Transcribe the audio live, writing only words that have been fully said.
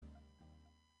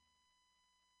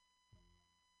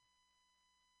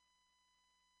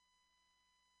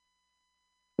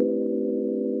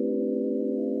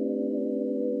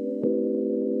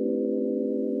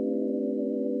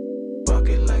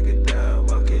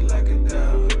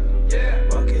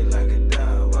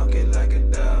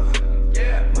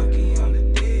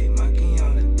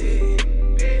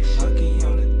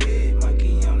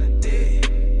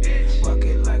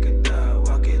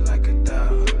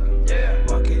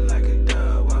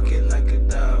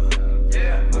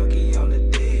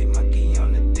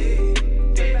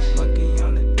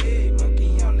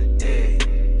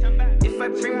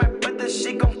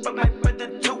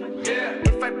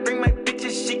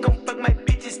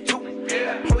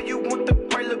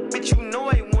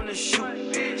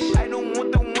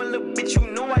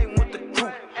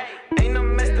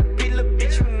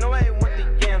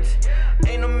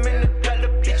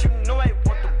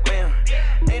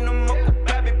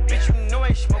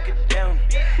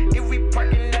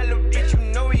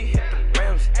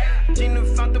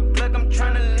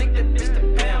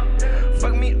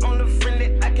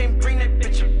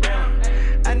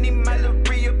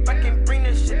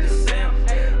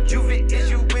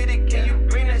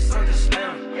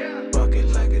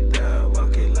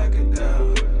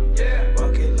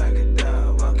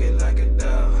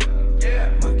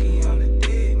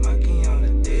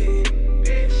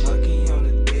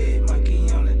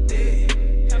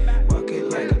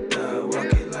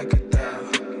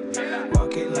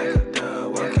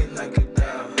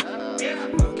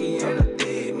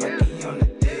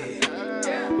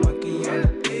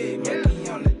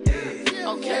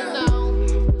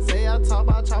I talk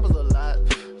about choppers a lot.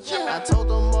 I told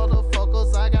them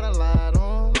motherfuckers I got a lot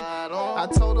on. I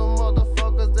told them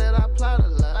motherfuckers that I plot a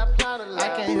lot. I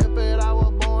can't help it, I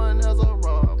was born as a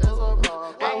robber.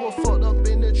 I was fucked up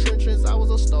in the trenches, I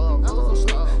was a star.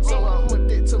 So I whipped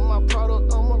it to my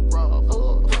product, I'm a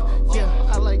robber. Yeah,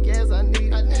 I like gas, I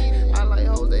need it. I like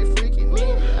hoes, they freaking need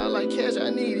it. I like cash, I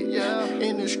need it, yeah.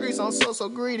 In the streets, I'm so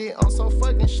greedy. I'm so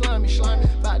fucking slimy.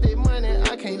 About that money,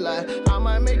 I can't lie. I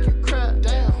might make you cry.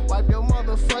 Damn, wipe your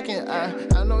motherfucking eye.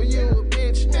 I know you a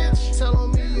bitch.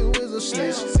 Telling me you is a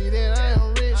snitch. See that I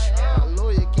am rich. My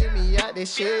lawyer get me out that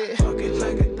shit. Walk it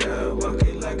like a dog, walk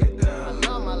it like a dog. I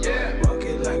love my lawyer. Walk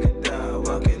it like a dog,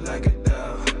 walk it like a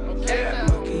dog.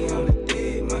 Monkey on the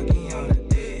dead, monkey on the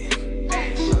dead.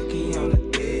 Monkey on the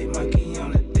dead, monkey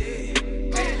on the dead.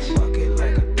 Walk it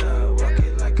like a dog, walk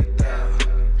it like a dog.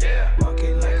 Walk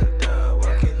it like a dog,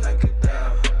 walk it like a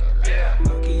dog.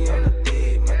 Monkey on the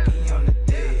dead, monkey on the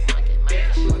dead.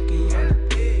 Monkey on the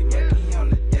dead, monkey on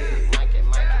the dead.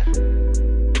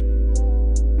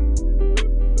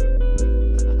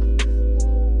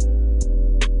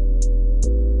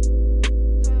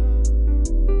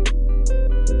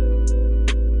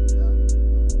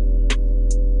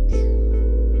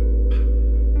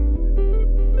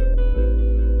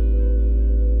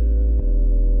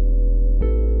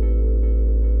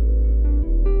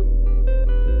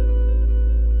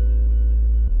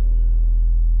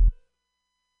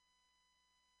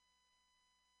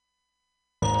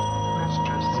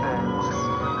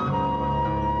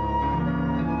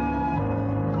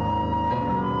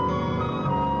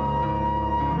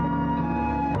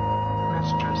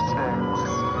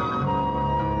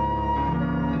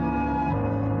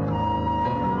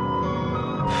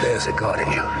 There's a God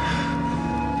in you.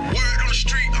 Word on the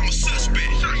street, I'm a suspect.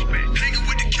 Hanging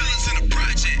with the killers in the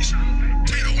projects.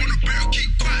 Tato on the barrel, keep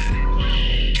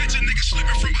quiet. Catch a nigga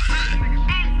slipping from behind.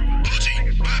 OG,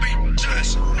 Bobby,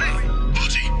 Josh.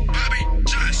 OG, Bobby,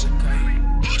 Josh.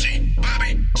 OG, Bobby,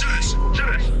 Josh.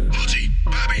 OG,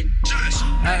 Bobby, Josh.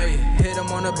 Hey, hit him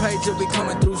on the page, you'll be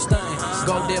coming through stunning.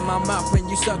 Gold in my mouth and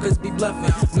you suckers be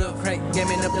bluffing. Milk crate,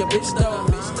 gaming up your bitch though.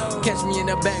 Catch me in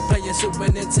the back playing Super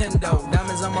Nintendo.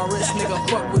 Diamonds on my wrist, nigga,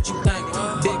 fuck what you think.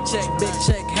 Big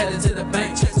check, headed to the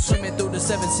bank. Swimming through the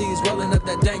 7 seas, rolling up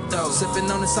that dank though. Sipping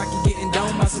on the sake, getting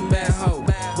domed by some bad hoe.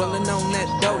 Rolling on that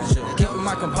doja, keeping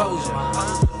my composure.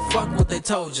 Fuck what they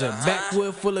told ya.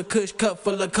 Backwood full of kush, cup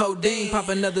full of codeine. Pop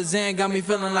another Zan, got me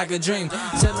feeling like a dream.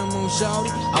 Tell him moon shawty,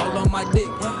 all on my dick.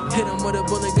 Hit him with a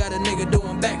bullet, got a nigga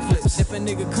doing backflips. If a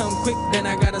nigga come quick, then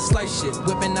I gotta slice shit.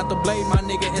 Whipping out the blade, my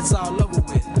nigga, it's all over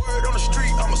with. Word on the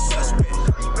street, I'm a suspect.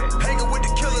 Hanging with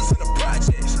the killers in the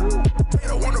projects.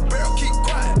 Tato on the barrel, keep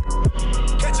quiet.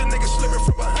 Catch a nigga slipping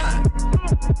from behind.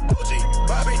 OG,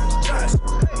 Bobby, Josh.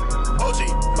 OG,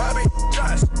 Bobby,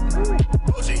 Josh.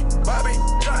 OG, Bobby,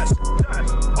 Josh.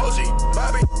 OG,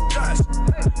 Bobby, Josh.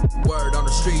 Word on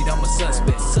the street, I'm a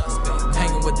suspect.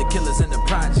 Hanging with the killers in the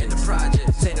project.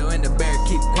 Tato in the bear,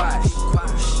 keep quiet.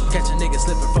 Catch a nigga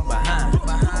slipping from behind.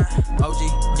 OG,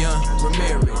 Young,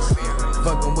 Ramirez.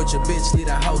 Fucking with your bitch, leave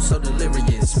that hoe so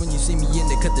delirious. When you see me in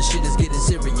the cut, the shit is getting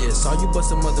serious. All you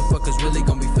bustin' motherfuckers really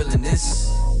gon' be feeling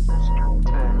this.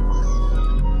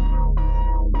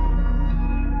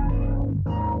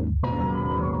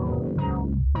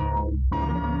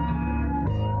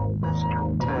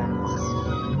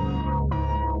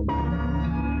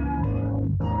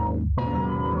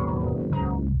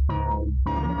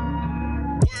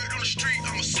 Word on the street,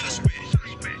 I'm a suspect.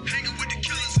 Hanging with the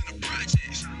killers in the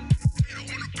projects. Tato on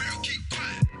the barrel, keep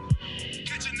quiet.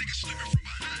 Catch a nigga slipping from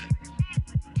behind.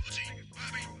 OG,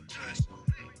 Bobby, Josh.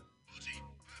 OG,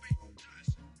 Bobby,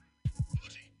 Josh.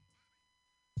 OG.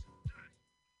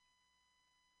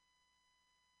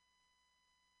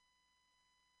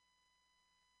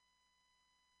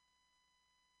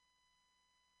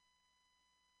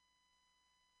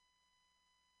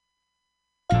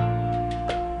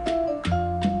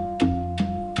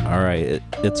 All right,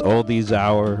 it's Oldies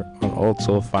Hour on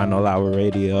also Final Hour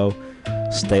Radio.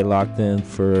 Stay locked in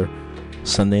for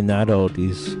Sunday Night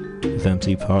Oldies with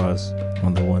MC Pause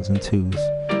on the ones and twos.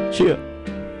 Cheer.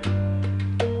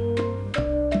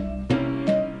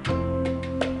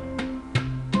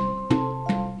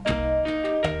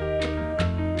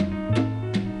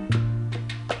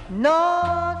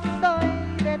 No soy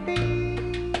de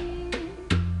ti,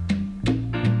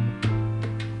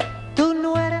 tú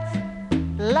no eres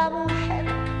la mujer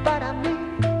para mí.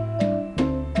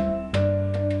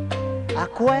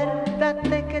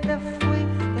 Acuérdate que te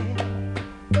fuiste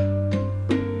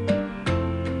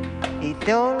y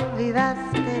te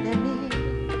olvidaste de mí.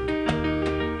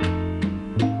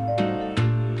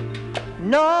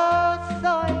 No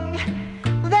soy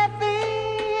de ti.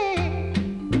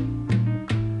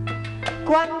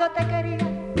 Cuando te quería,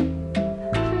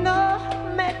 no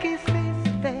me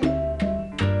quisiste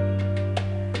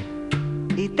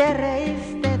y te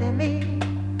reíste de mí.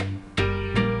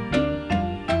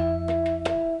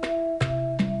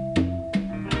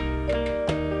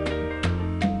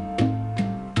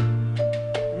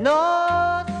 No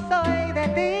soy de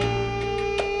ti.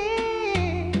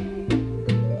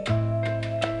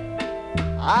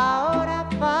 Ahora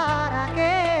para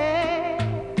qué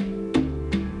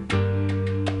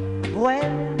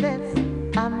vuelves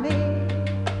a mí.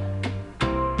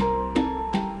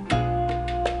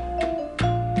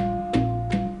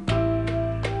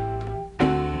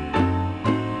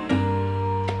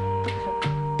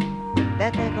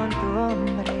 Vete con tu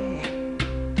hombre,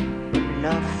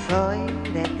 no soy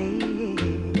de ti.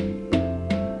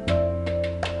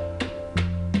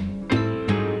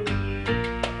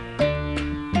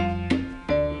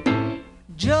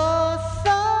 Yo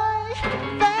soy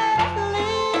feliz.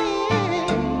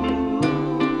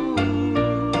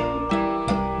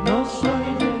 No soy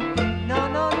de ti. No,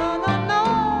 no, no, no, no.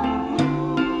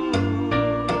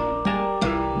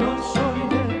 No soy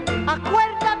de ti.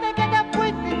 Acuérdate que te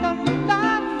fuiste y te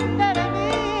olvidaste de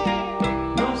mí.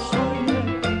 No soy de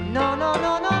ti. No, no,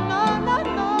 no, no, no, no,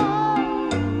 no.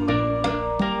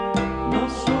 No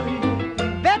soy de ti.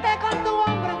 Vete con tu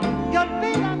hombre y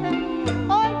olvídate,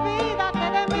 olvídate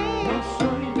de mí. No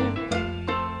soy de ti.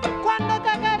 Cuando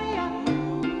te quería,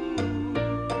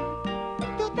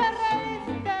 tú te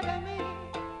reíste de mí.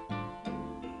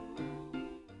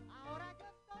 Ahora yo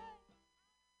soy.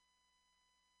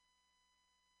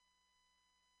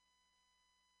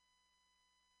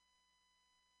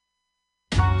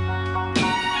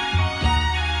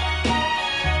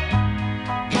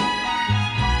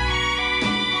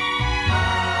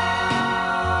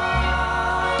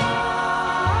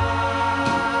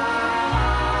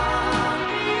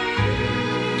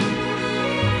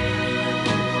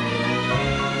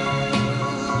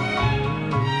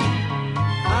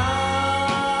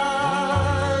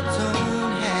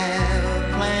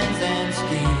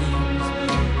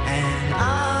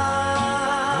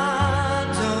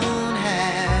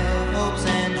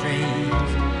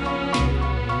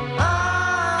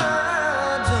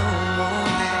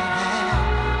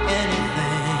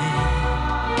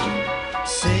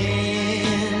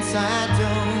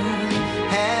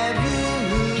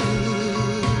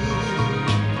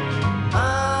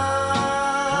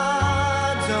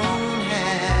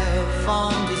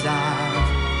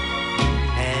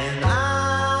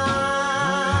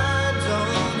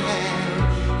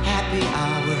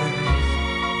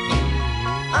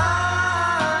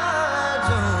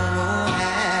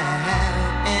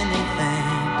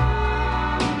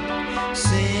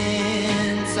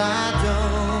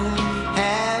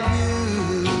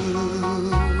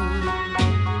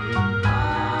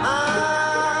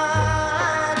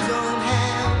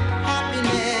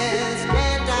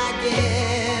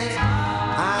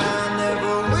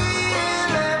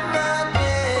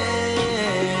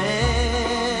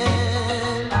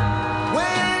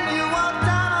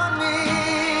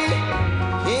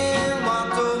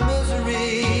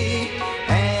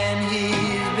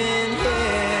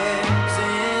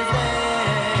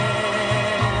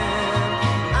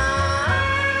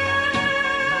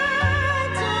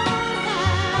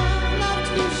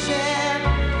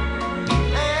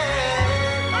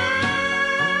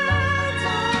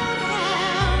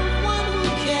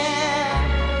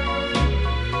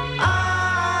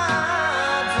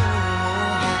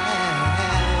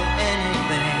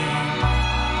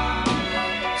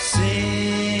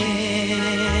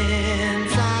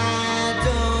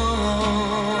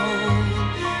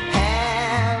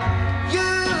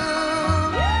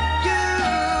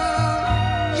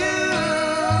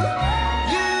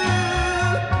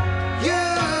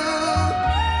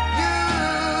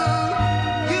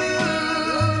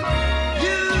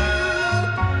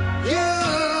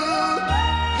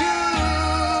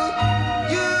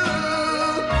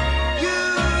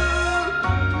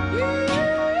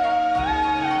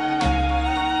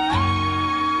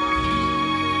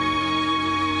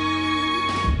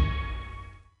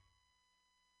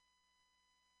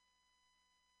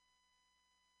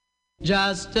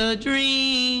 Just a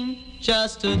dream,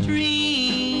 just a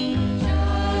dream.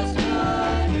 Just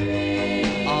a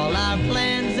dream. All our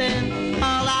plans and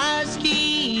all our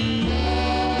schemes.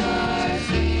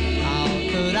 How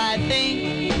could I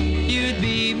think you'd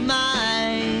be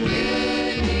mine?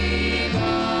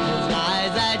 As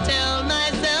lies I tell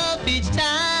myself each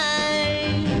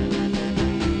time.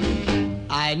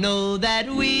 I know that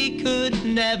we could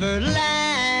never last.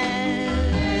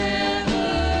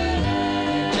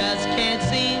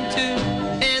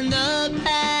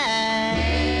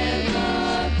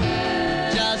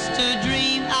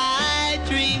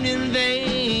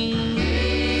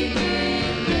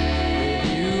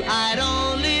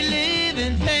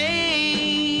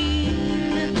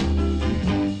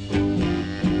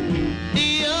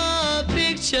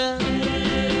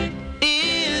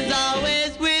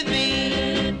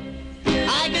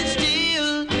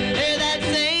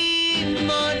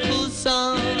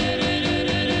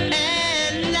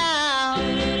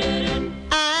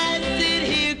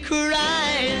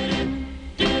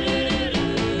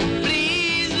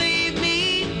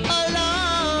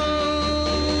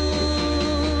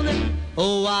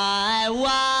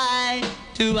 why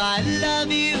do I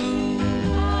love you?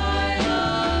 I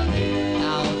love you.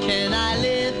 How can I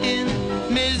live in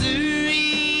misery?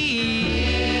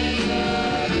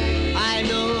 I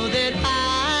know that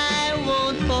I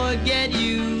won't forget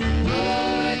you.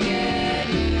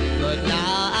 But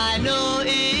now I know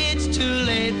it's too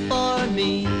late for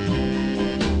me.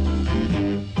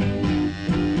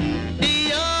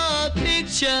 Your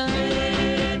picture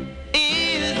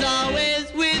is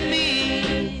always with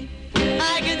me.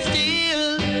 I can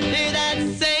still hear that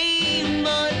same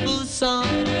mournful song.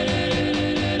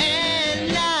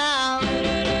 And now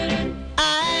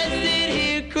I sit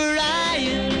here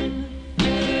crying.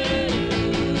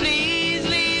 Please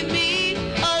leave me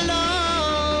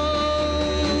alone.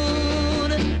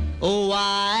 Oh,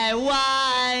 why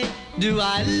do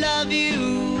I love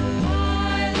you?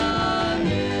 I love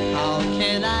you. How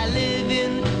can I live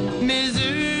in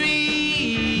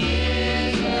misery?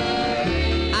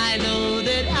 I know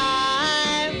that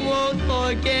I won't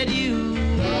forget you.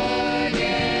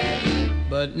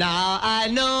 But now I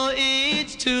know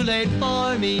it's too late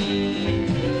for me.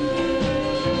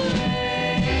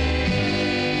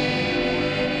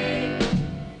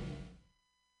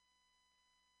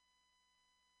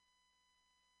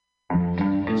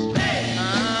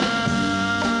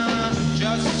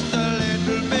 Just a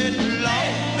little bit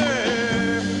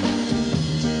longer.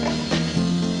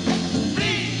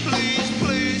 Please, please,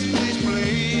 please,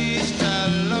 please tell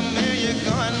me you're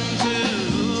going to.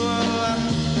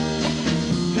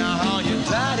 Now your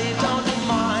daddy don't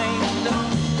mind,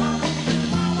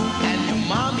 and your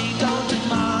mommy don't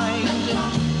mind.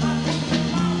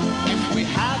 If we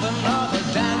have another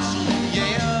dance,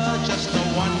 yeah, just a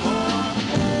one more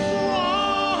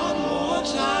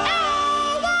time.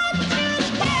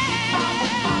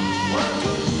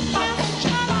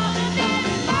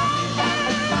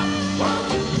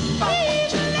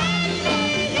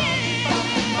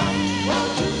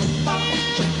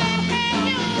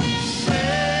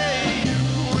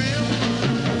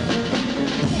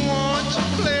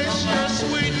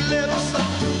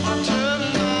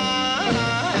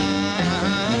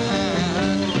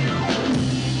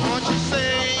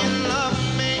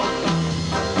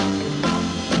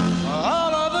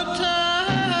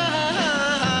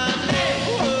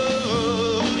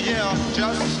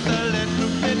 Just a little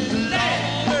bit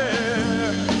longer.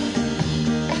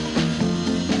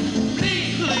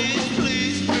 Please, please,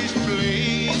 please,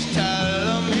 please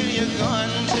tell me you're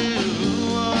going to.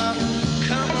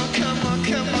 Come on, come on,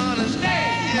 come on and stay.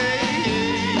 Yeah,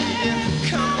 yeah, yeah.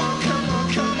 Come on, come on,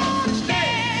 come on and stay.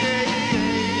 Yeah,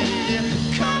 yeah, yeah.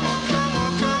 Come on, come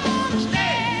on, come on and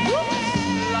stay.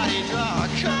 La-di-da.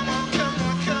 Come on, come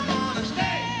on, come on and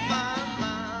stay. My.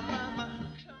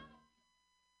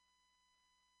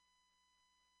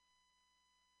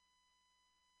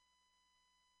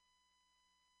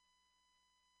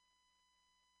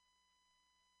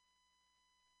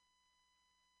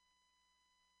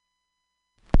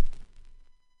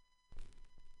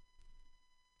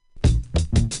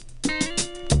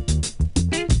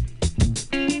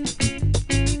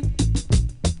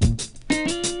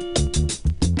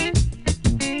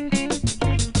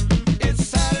 It's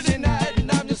Saturday night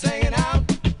and I'm just hanging out,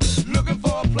 looking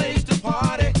for a place to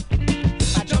party.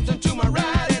 I jumped into my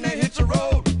ride and it hits the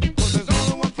road, 'cause there's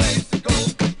only one place to go,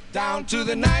 down to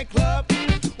the nightclub.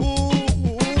 Ooh,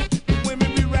 the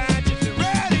women be righteous and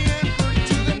ready and free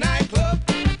to the nightclub.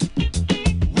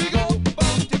 We go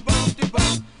bumpty, bumpty,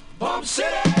 bump, bump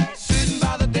city. Sitting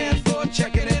by the dance floor,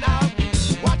 checking it out,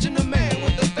 watching the man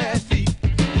with the fast feet.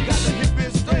 He got the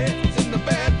hippest threads and the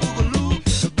bad boogaloo,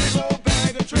 the big old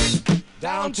bag of tricks.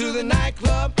 Down to the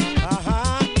nightclub,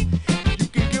 you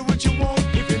can get what you want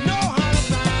if you know how to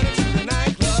find it. To the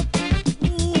nightclub,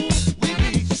 ooh, we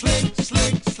be slick,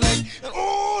 slick, slick, and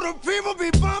ooh, the people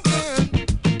be bumping.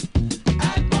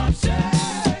 At Bump City,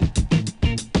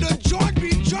 the joint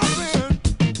be jumping.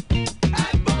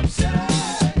 At Bump City,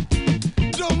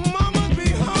 the mamas be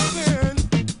humping.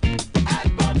 At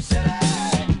Bump City,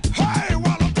 hey,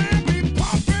 while the band be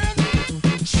pumping,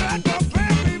 said the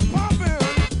band be pumping,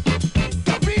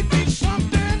 the beat be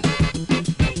something.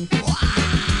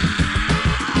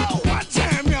 Wow, what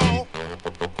time, y'all?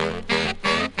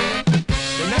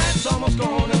 The night's almost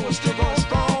gone and we're still going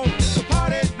strong. The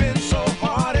party's been so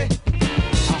hearty.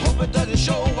 I hope it doesn't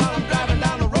show while I'm driving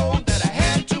down the road that I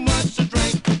had too much to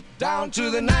drink. Down to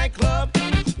the nightclub.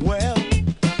 Well,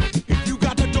 if you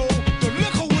got the dough, the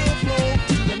liquor will flow.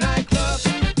 To the nightclub.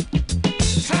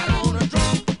 Sat on a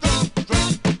drum, drum,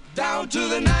 drum. Down to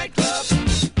the nightclub.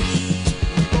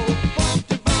 Go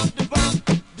bumpty, bumpty, bump.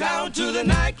 Down to the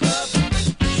nightclub.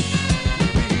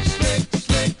 We slick,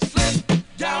 slick, slick.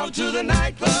 Down down to the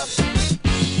nightclub.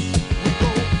 We go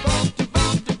bump to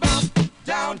bump to bump,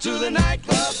 down to the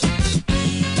nightclub.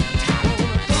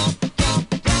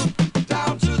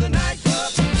 Down to the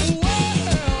nightclub.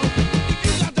 Well, if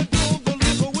you got the dough, the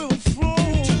liquor will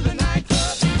flow. To the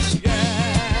nightclub. Yeah,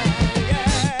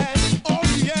 yeah, oh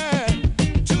yeah.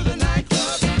 To the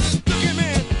nightclub. Look at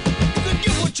me, you can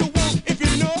get what you want if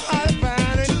you know how to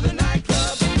find it. To the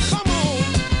nightclub. Come on,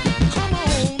 come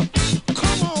on,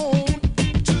 come on.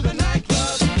 To the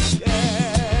nightclub. Yeah,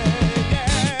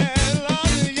 yeah,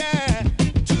 Lord, yeah.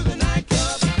 To the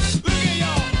nightclub. Look at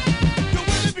y'all, the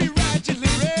women be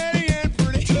righteously ready and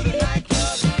pretty. To the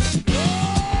nightclub. Oh,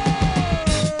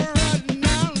 right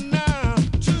now.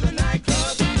 To the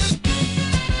nightclub.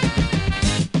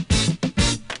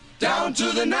 Down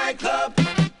to the nightclub.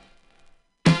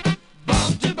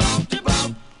 Bump to bump to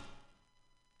bump.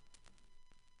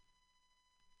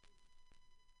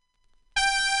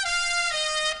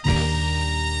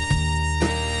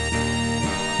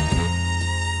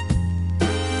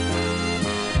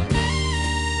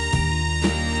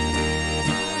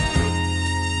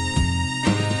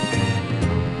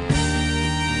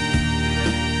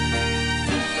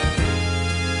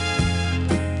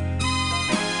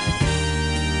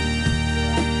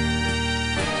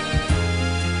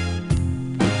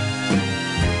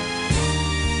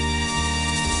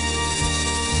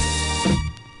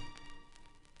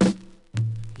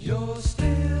 You're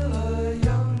still a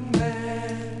young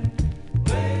man,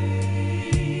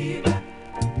 baby.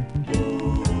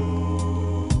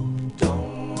 Ooh,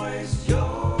 don't waste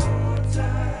your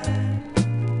time.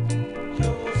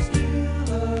 You're still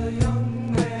a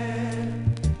young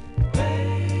man,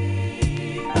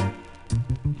 baby.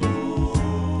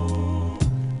 Ooh,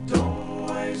 don't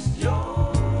waste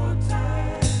your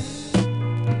time.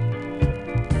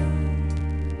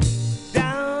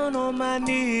 Down on my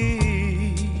knees.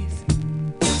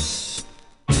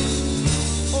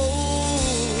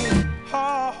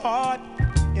 Heart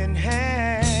in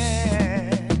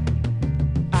hand,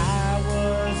 I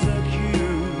was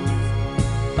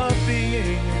accused of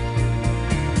being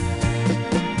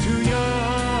too young,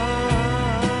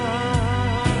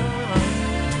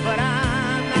 but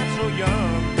I'm not so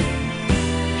young.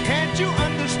 Can't you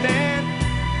understand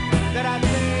that I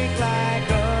think like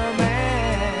a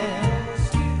man?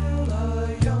 Still a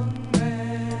young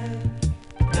man,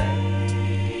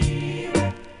 baby.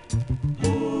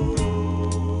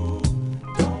 Ooh,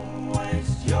 don't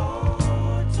waste your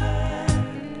time.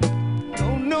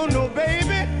 No,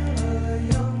 baby. A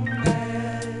young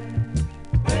man,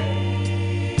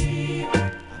 baby.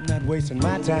 I'm not wasting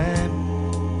my time.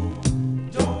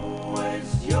 Don't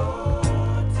waste your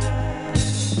time.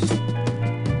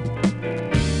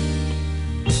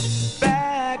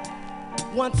 Back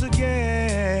once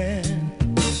again.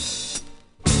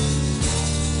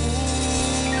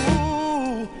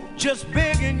 Ooh, just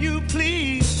begging you,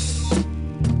 please,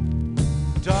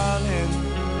 darling,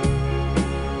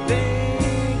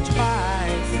 think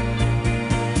twice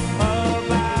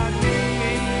about me,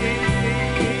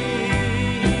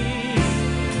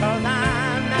 'cause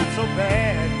I'm not so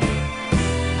bad.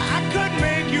 I could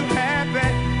make you happy.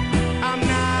 I'm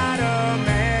not a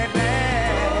madman.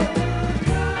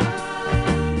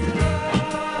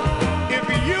 If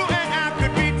you and I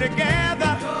could be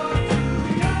together,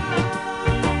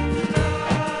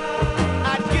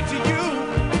 I'd get to you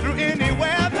through any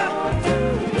weather.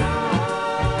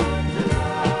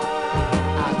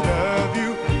 I love you,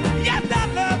 yes, I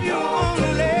love you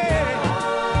only.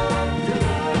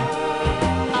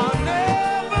 I'll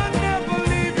never, never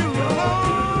leave you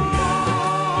lonely.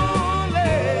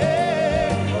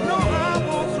 No, I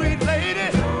won't, sweet lady.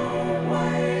 Don't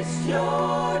waste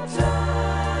your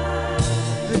time.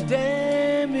 The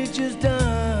damage is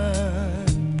done.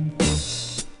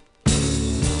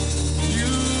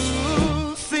 You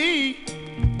see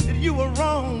that you were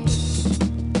wrong.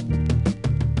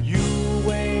 You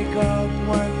wake up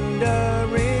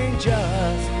wondering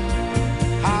just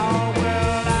how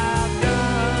well I've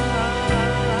done.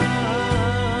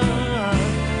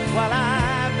 Well,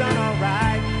 I've done all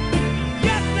right.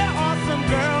 Yes, there are some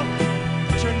girls,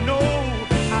 but you know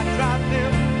I drop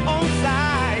them on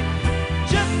side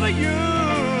just for you.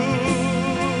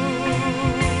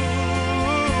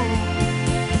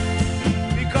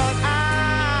 Because I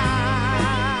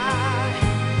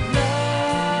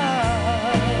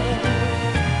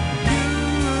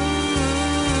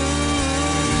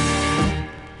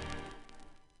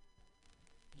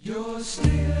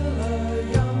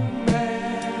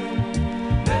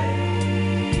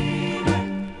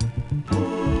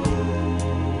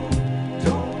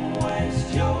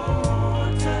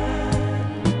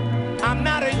I'm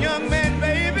not a young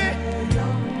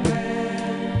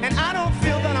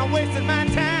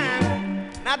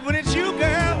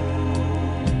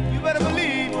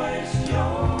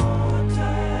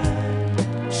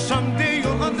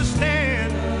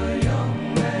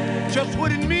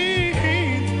what it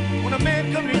means when a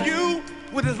man come to you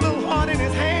with his little heart in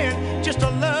his hand just to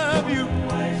love you.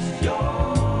 Waste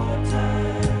your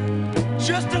time.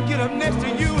 Just to get up next to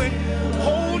you and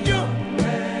hold you.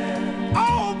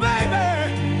 Oh, baby.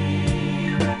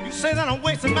 You say that I'm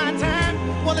wasting my time.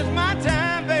 Well, it's my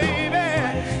time, baby.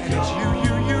 And it's you.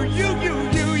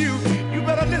 You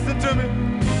better listen to me.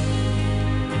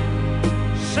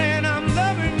 Saying I'm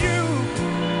loving you.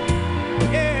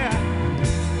 Yeah.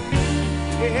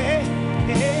 Hey,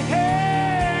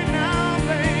 now,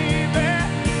 baby.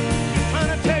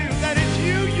 Trying to tell you that it's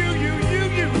you.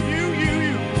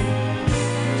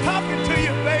 Talking to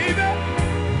you, baby.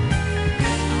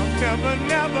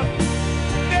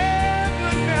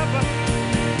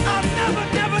 I'll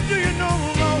never do you no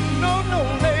wrong, no,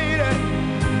 lady.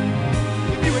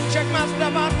 If you would check my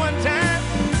stuff out one time,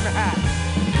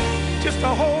 just to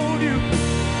hold you,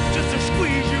 just to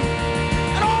squeeze you,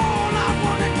 and all I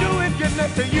want to do is get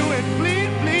next to you and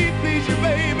please you,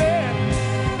 baby.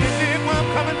 You dig where I'm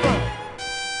coming from?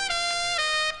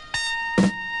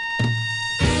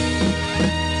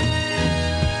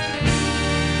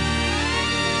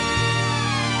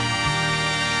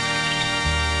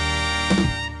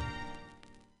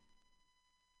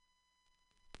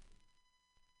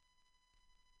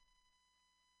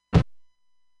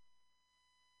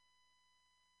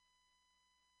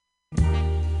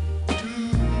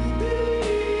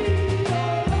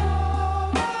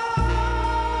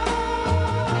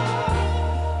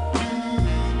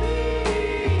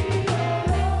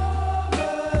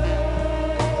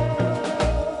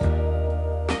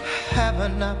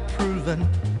 Haven't I proven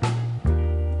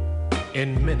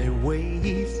in many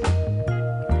ways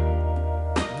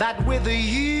that with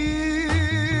you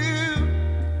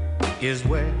is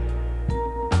where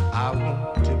I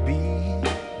want to be?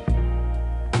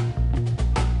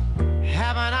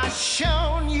 Haven't I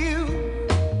shown you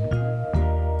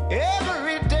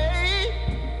every day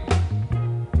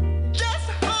just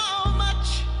how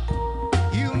much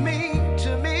you mean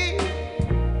to me?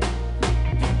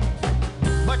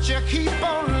 But you keep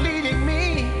on leading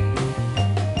me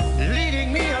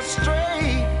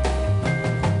astray.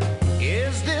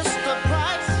 Is this the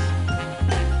price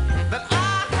that I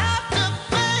have to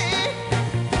pay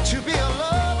to be a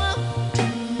lover?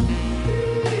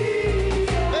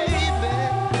 Baby,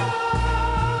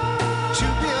 to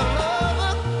be a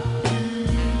lover.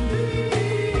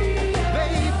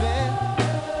 Baby,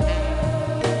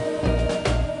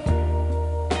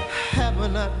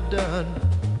 haven't I done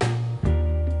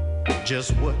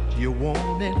just what you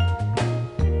wanted?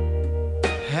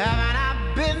 Haven't I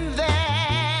been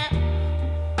there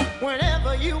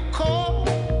whenever you call?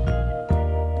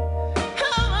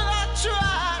 Haven't I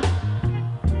tried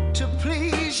to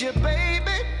please you,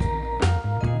 baby?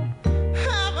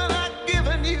 Haven't I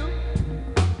given you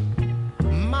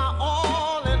my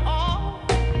all in all?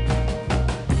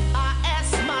 I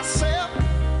ask myself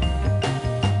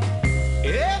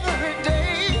every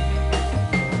day,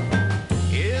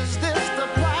 is this the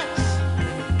price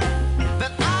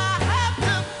that I have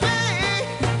to pay?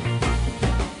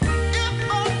 If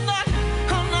I'm not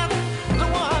the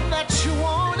one that you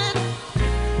wanted,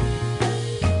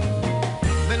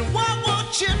 then why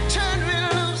won't you turn me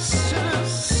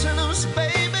loose,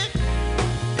 baby?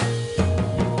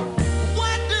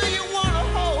 Why do you want to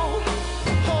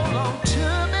hold on to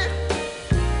me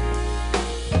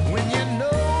when you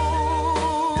know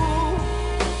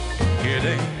it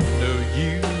ain't no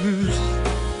use?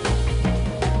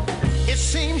 It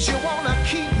seems you wanna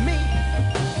keep me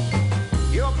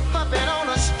your puppet on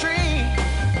a string.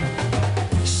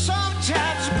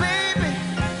 Sometimes, baby,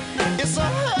 it's a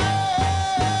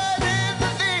hard in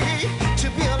the day to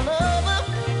be a lover.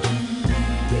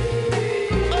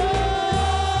 Oh,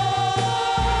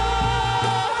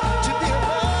 to be a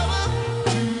lover.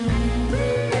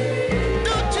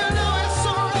 Don't you know it's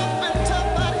so rough and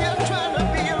tough out here trying to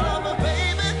be a lover,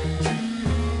 baby?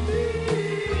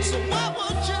 So why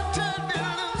won't you turn me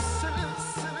loose?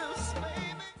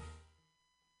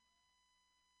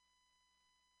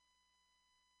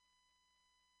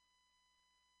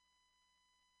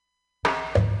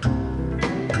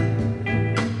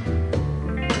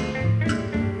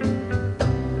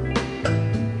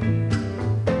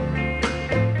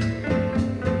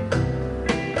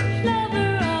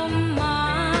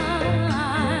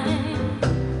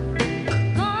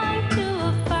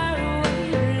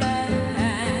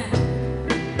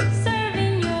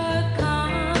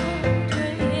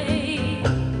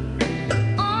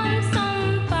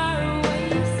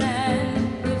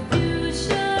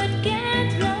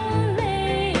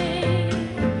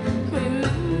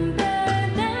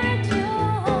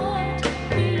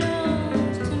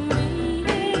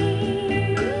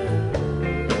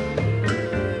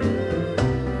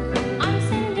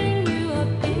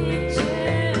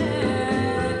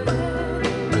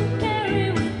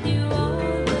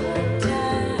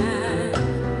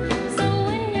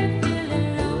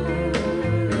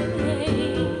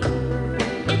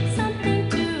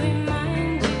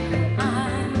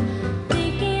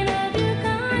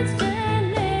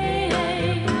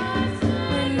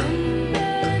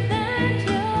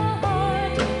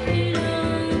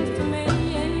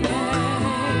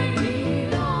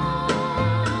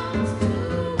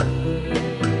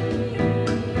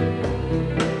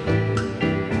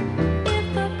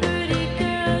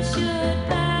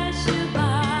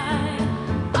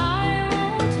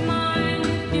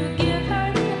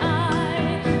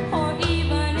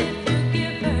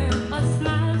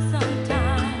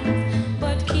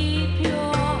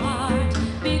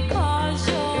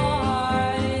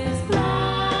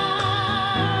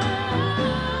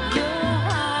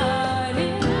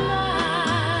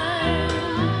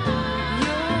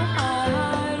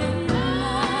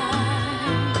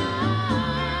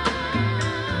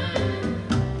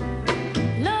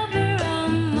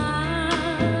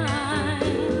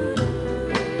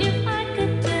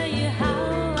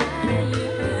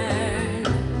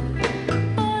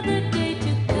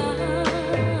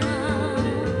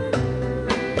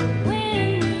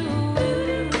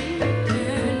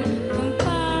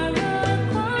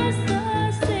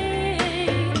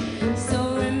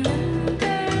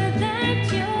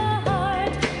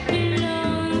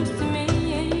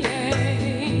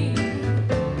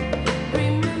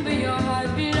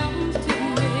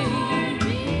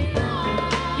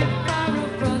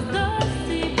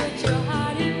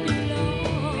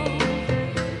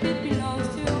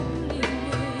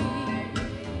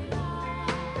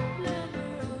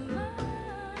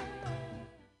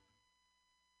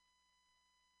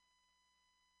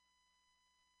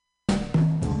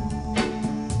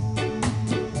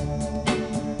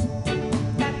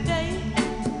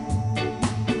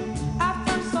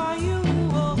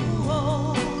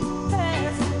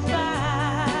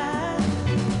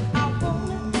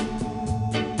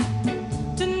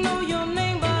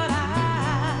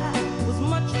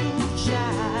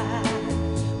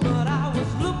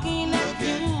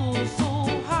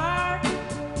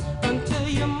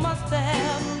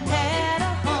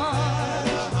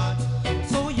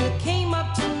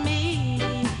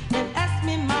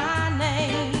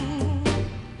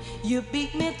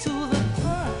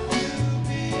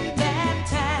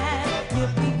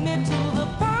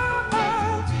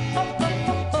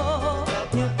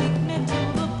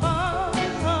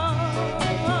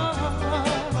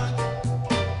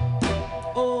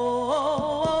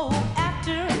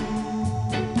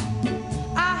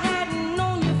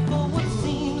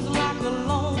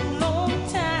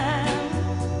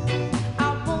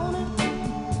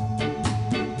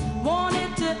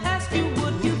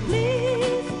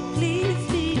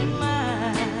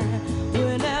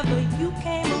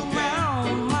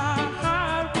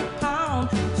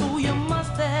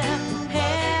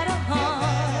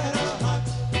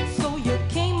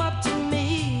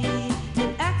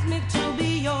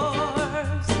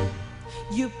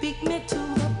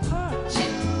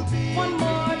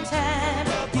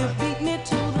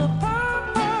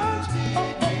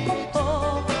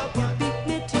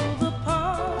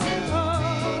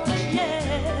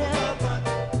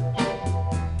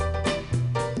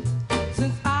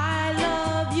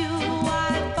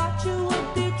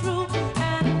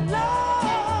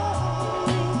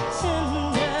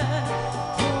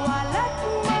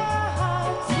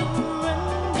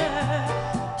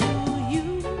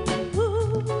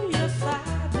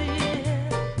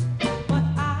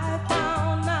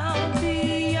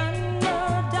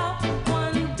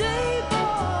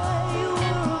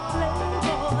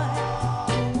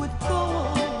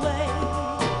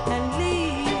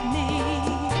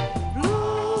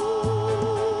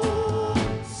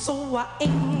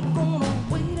 ain't gonna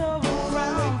wait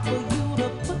around for you to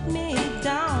put me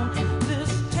down.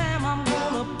 This time I'm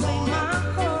gonna play my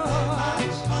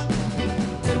cards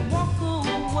and walk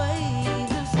away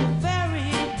this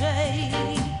very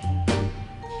day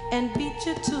and beat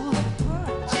you to the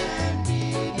punch.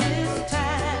 This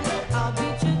time I'll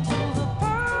beat you to the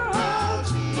punch.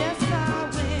 Yes, I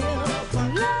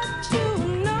will. Let you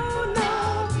know,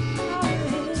 how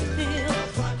it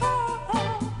feels.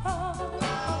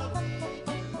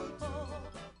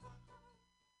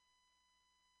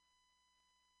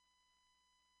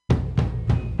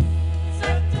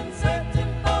 Searching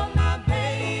for my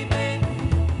baby.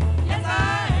 Yes,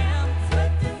 I am.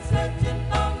 Searching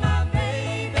for my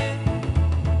baby.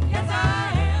 Yes,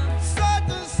 I am.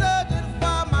 Searching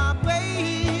for my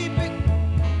baby.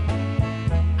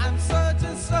 I'm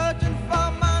searching for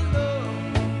my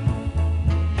love.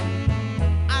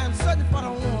 I'm searching for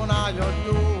the one I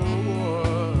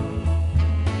adore.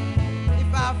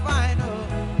 If I find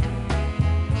her,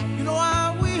 you know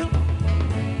I will.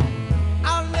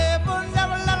 I'll never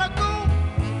let her go.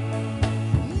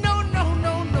 No, no,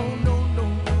 no, no, no, no.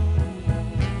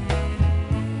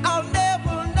 I'll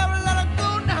never let her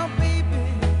go now, baby.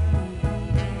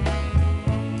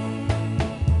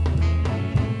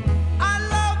 I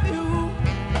love you.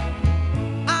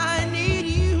 I need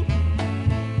you.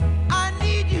 I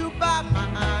need you by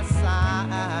my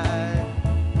side.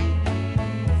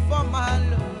 For my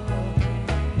love.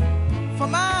 For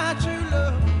my true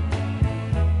love.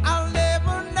 I'll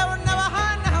never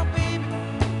hide now, baby.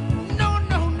 No,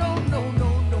 no, no, no, no,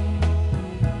 no.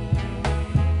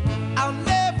 I'll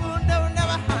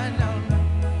never hide now.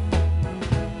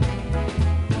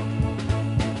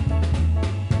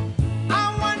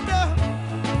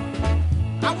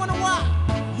 I wonder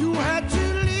why you had to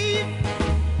leave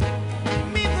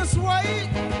me this way.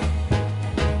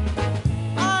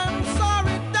 I'm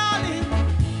sorry, darling,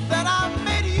 that I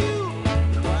made you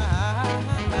cry.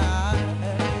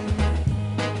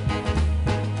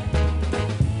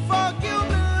 Forgive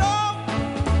me, Lord,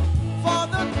 for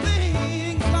the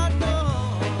things I've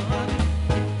done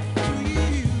to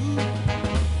you.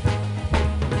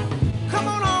 Come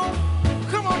on home,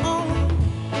 come on home.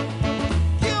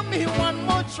 Give me one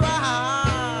more try.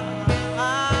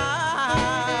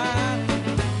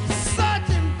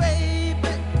 Searching,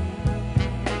 baby.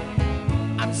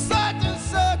 I'm searching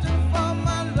for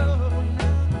my love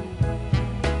now.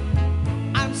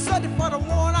 I'm searching for the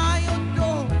one I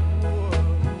adore.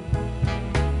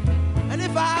 And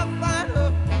if I find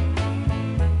her,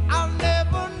 I'll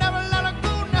never let her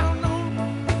go now, no.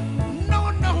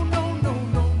 No, no, no, no,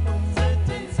 no, no.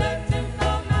 Searching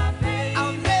for my baby.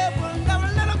 I'll never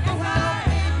let her go now,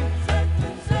 baby.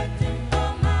 Searching for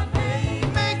my baby.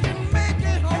 Make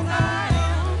it hold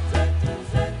on. Searching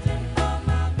for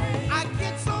my baby. I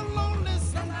get so lonely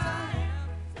sometimes.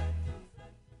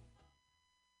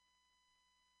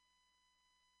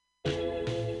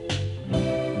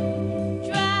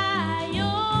 Dry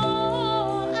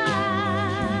your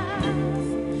eyes.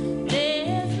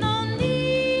 There's no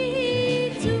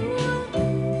need to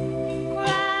cry.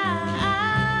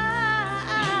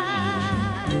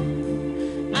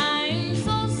 I'm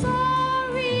so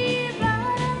sorry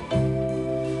about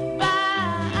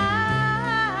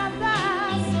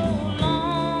so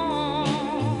long.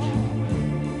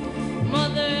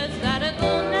 Mother's gotta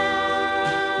go now.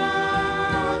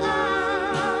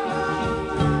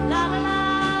 La la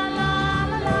la la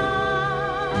la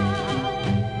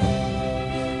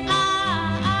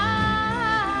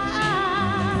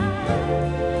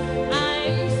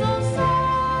I'm so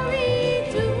sorry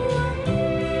to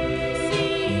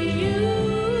see you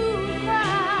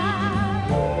cry.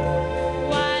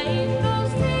 Wipe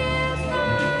those tears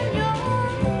from your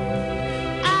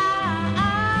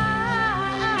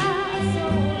eyes. So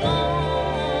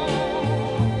long.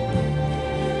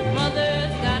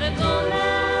 Mother's gotta go now.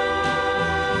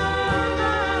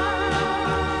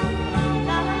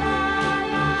 La la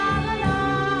la la la la.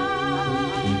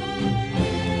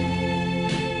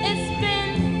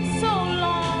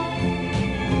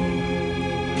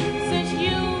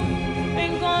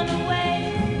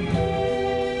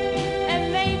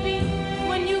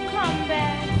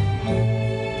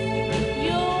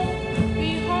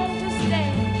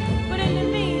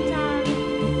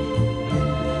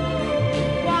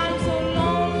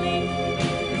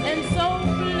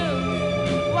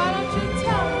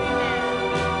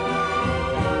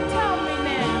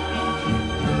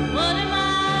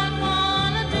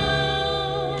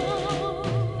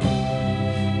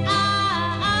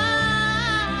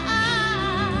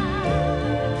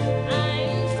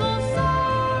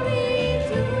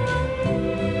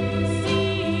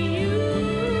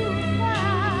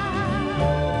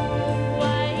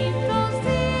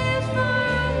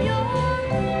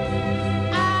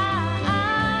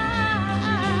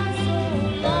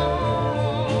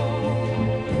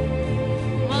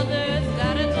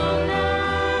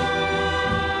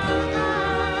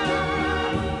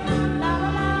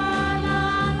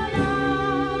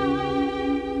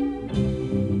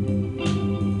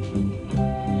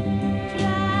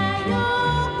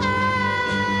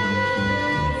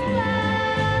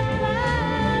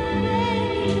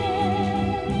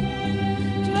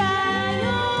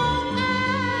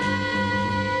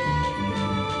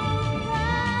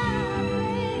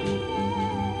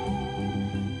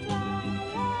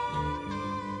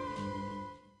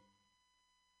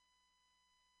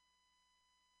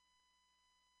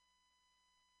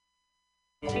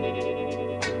 I'm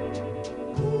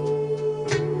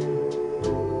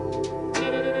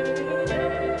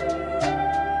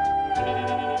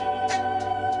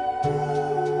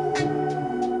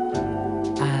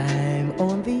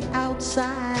on the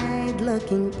outside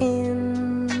looking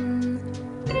in,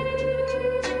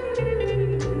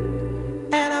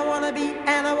 and I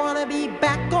wanna be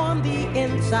back on the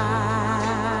inside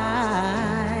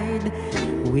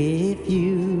with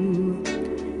you.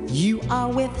 You are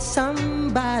with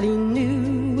somebody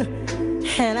new,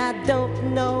 and I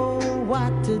don't know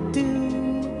what to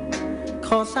do,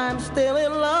 'cause I'm still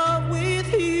in love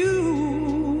with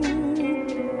you.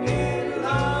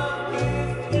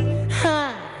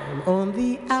 I'm on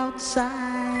the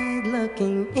outside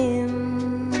looking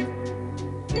in.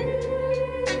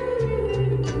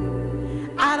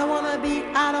 I don't wanna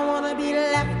be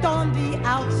left on the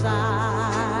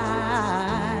outside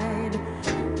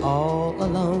all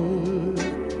alone.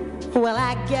 Well,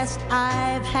 I guess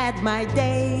I've had my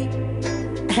day,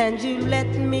 and you let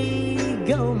me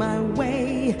go my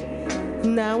way.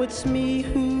 Now it's me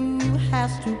who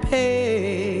has to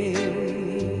pay.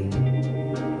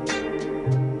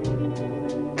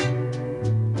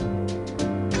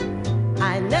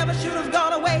 I never should have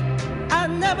gone away. I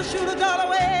never should have gone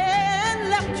away and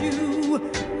left you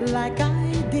like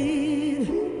I did,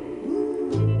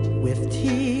 with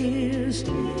tears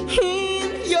in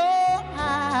your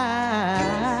eyes.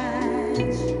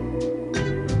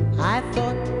 I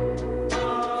thought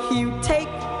you'd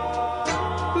take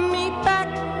me back,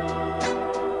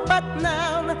 but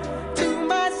now, to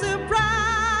my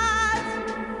surprise,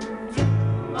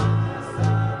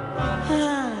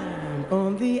 I'm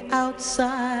on the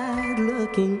outside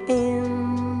looking in.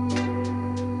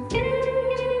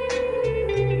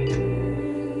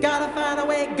 Gotta find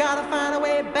a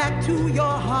way back to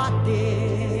your heart,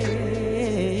 dear.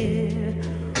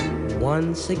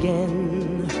 Once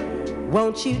again,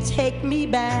 won't you take me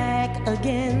back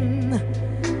again?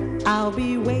 I'll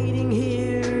be waiting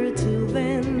here till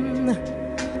then,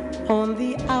 on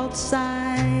the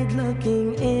outside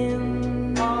looking in.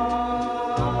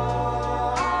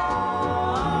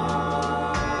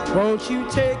 Won't you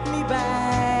take me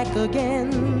back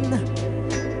again?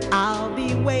 I'll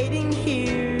be waiting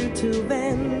here till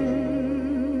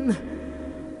then,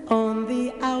 on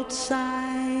the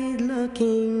outside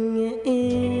looking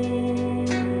in.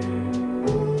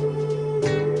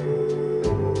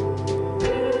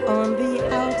 On the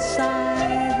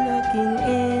outside looking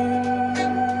in.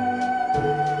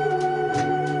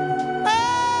 Oh,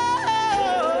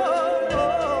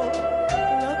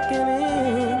 looking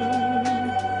in.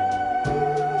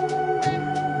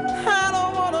 I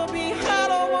don't wanna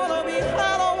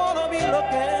be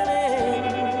looking in.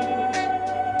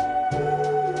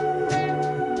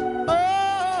 Oh,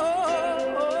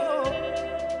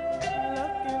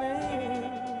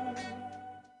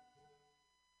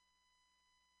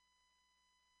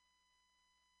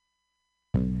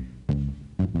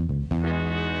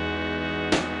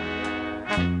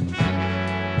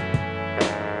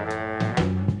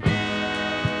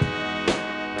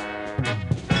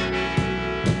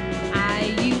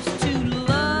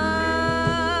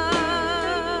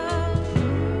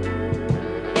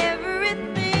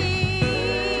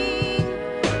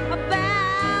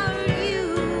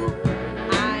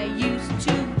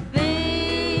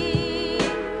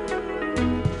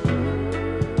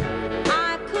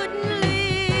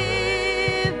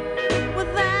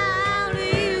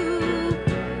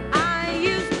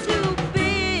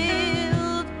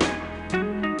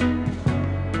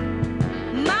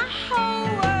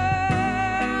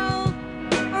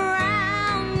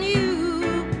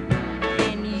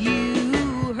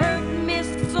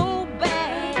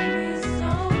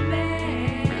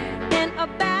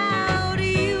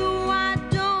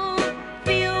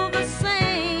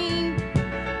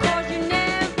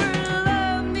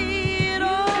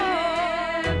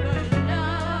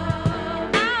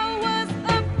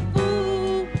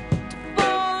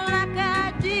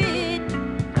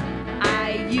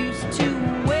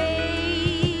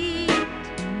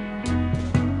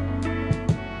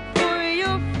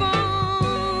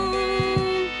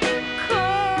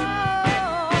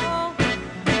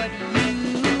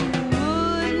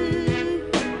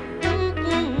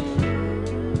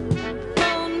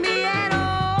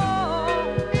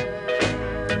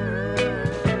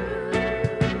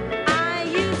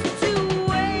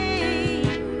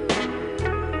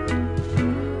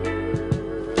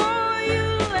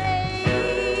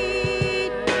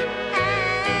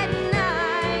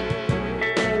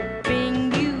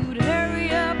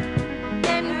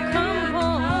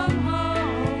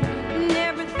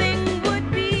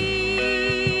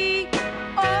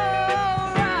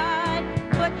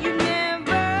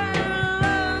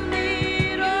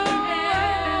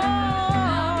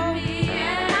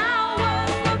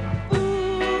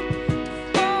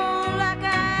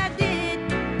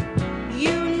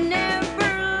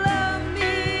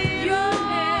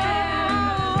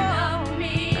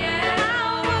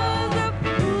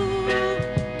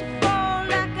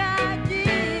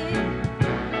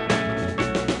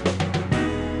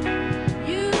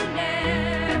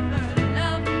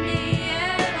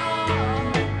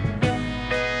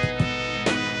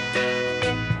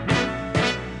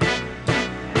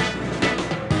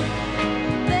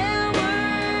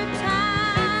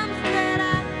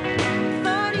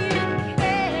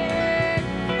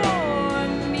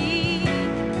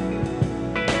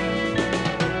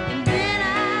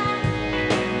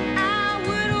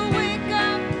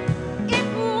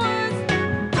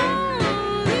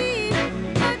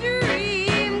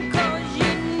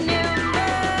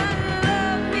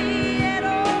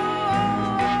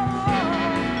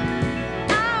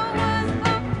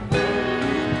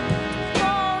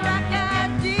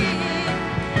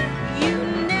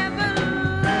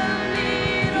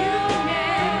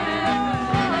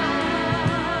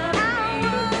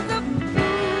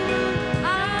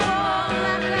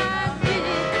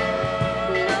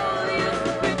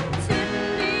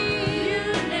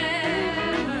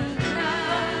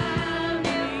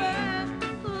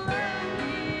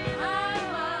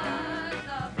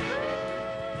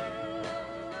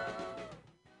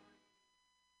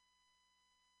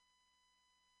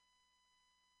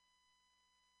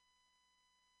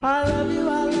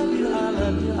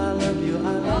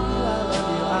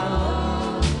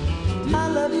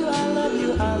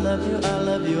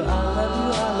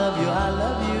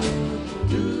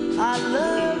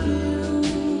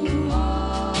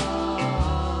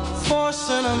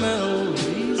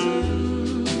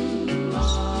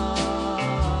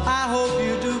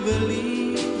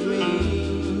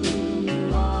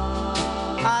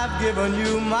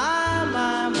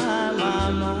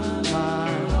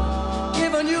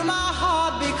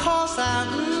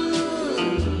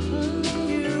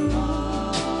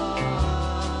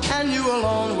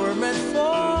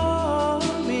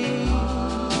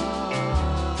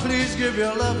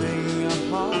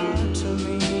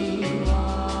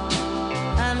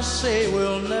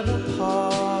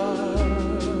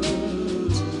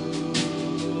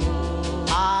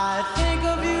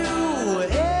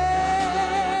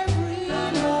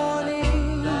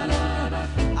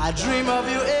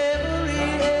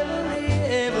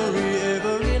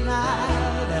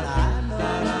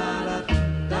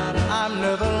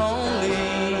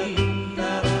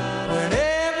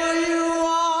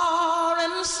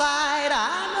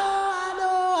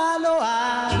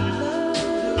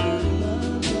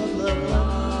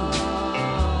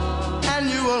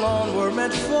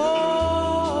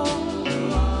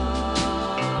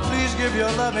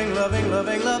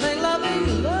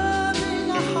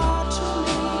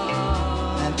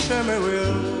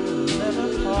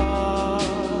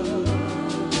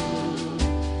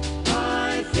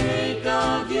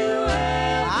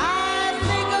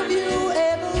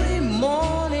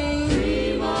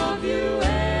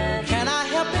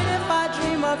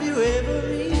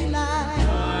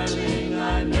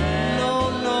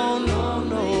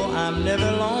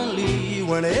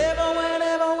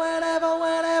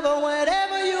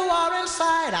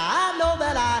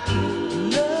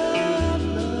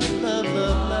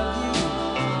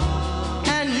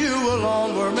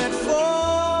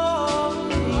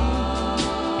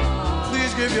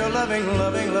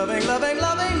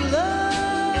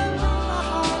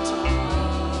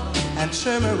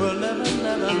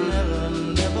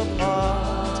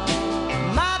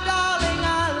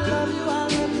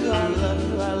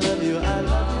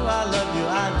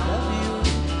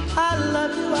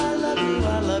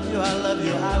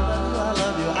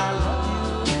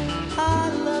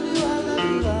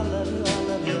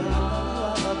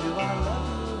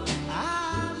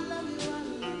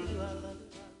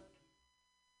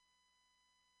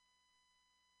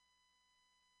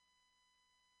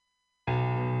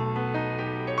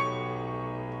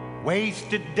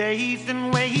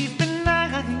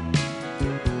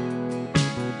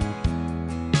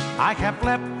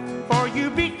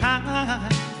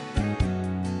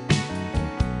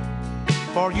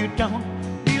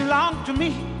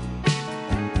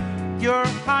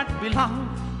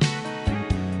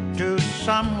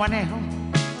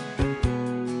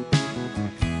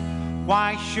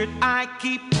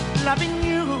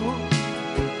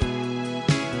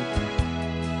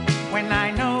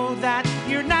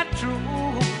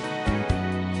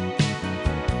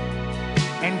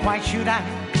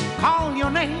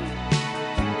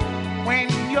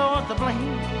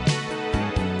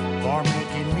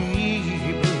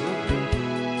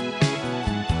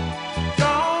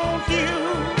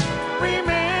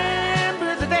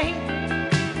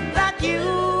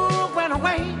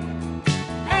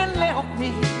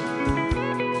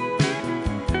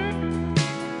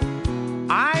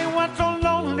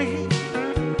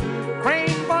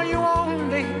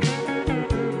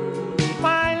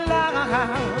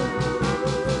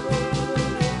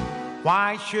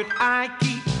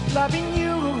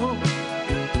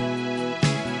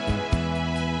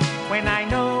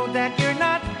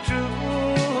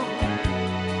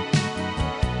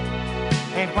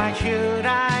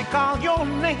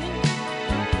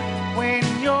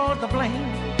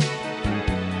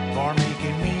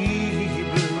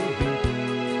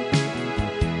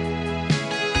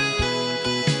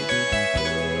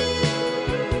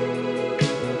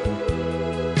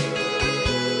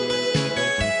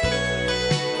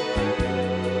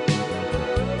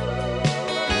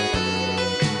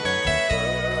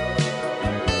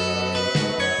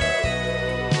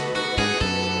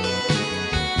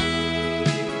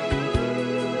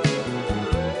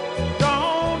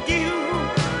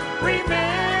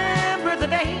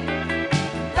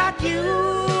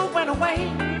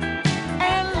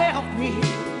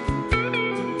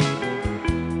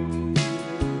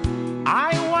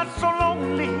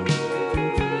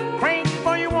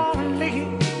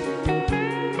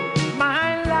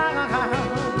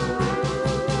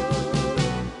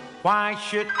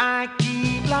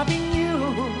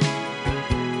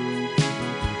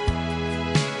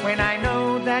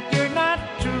 that you're not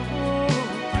true.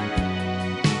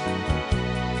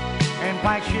 And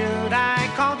why should I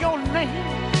call your name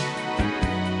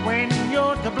when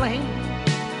you're to blame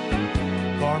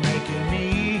for making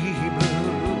me blue?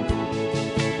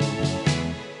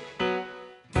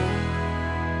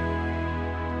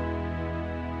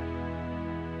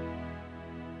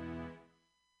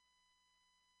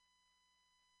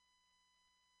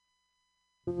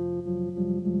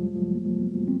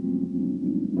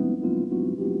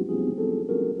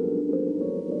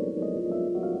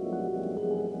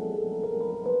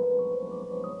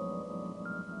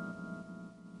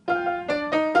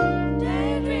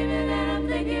 Daydreaming and I'm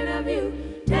thinking of you.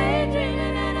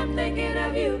 Daydreaming and I'm thinking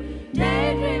of you.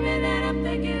 Daydreaming and I'm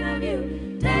thinking of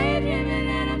you. Daydreaming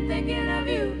and I'm thinking of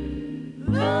you.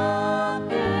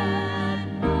 Look at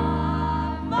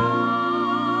my mind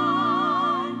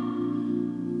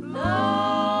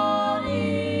floating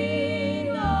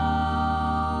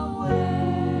away.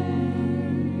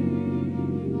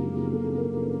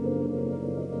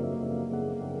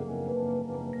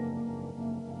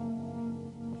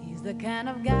 He's the kind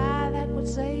of guy that would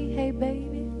say, hey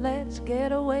baby, let's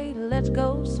get away, let's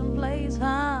go someplace,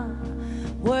 huh,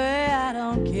 where I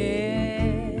don't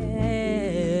care.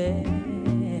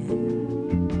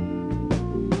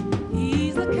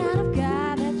 He's the kind of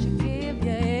guy that you give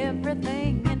you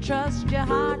everything and trust your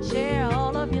heart, share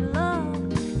all of your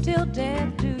love till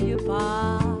death do you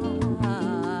part.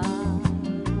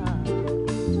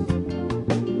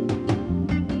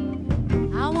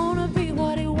 I wanna be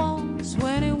what he wants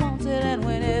when he wants it and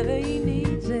whenever he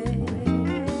needs it.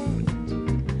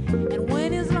 And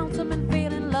when he's lonesome and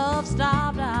feeling love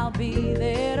starved, I'll be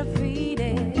there to feed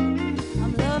it.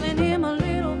 I'm loving him a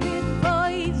little bit for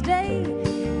each day.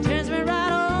 Turns me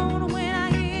right on when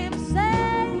I hear him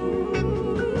say,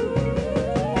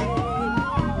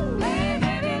 hey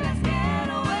baby, let's get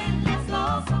away, let's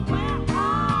go somewhere.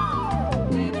 Oh,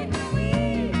 baby, can we?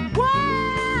 Why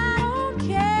I don't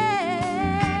care.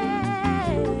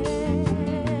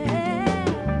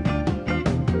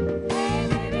 Hey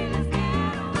baby, let's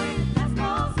get away, let's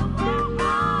go somewhere.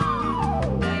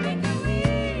 Oh, baby, can we?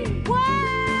 Why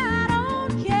I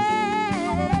don't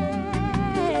care.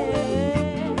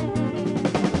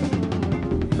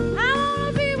 I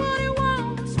wanna be what he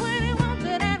wants when he wants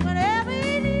it and whenever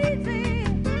he needs it.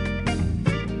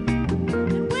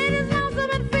 And when he's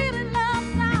lonesome and feeling love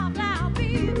starved, I'll be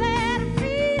there to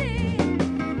feed him.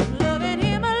 Loving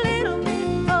him a little bit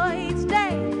for each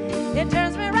day. It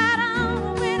turns me right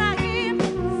on when I hear him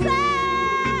say,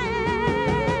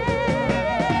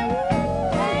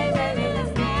 hey baby,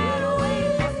 let's get away,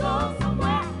 let's go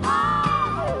somewhere. Oh,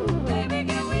 baby,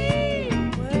 can we?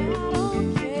 Well, I don't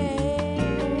care.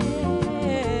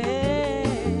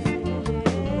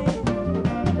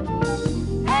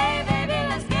 Hey baby,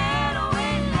 let's get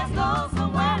away, let's go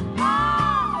somewhere.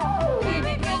 Oh,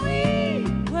 baby, can we?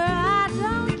 Well, I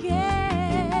don't care.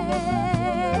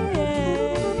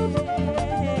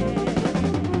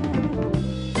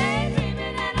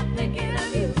 Daydreaming and I'm thinking of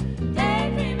you.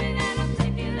 Daydreaming and I'm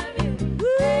thinking of you.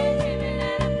 Daydreaming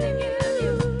and I'm thinking of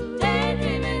you.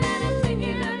 Daydreaming and I'm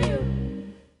thinking of you.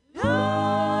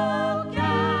 Look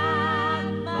at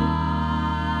my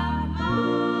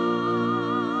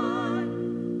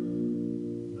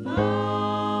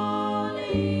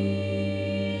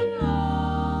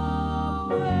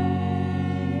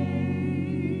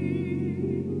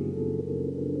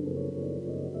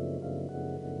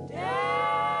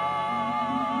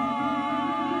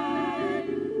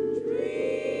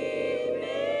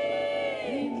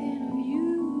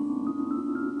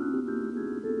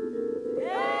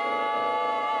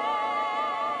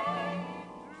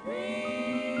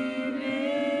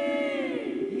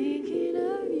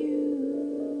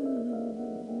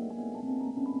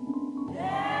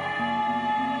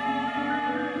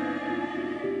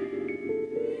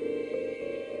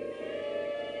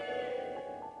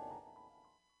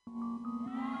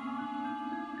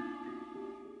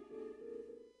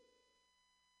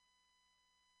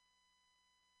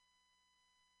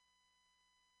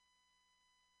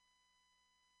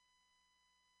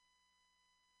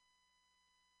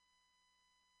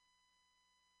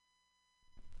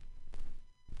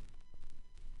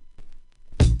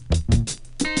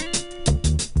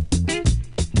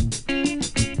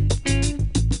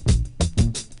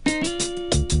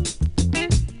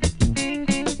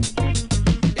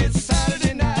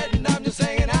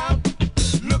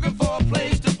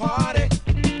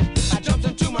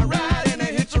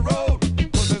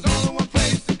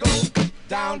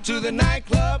to the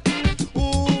nightclub.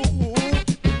 Ooh,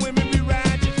 women be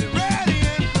righteous and ready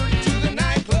and to the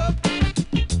nightclub.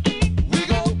 We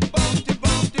go bumpty,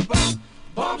 bumpty,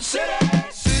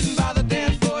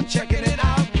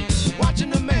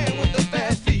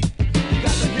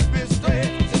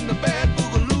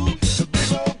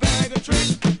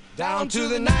 down to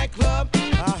the nightclub.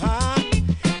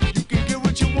 You can get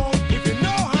what you want if you know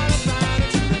how to find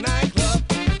it to the nightclub.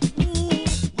 Ooh,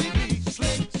 we be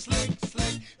slick, slick,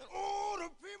 slick. And all the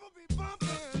people be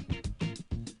bumping.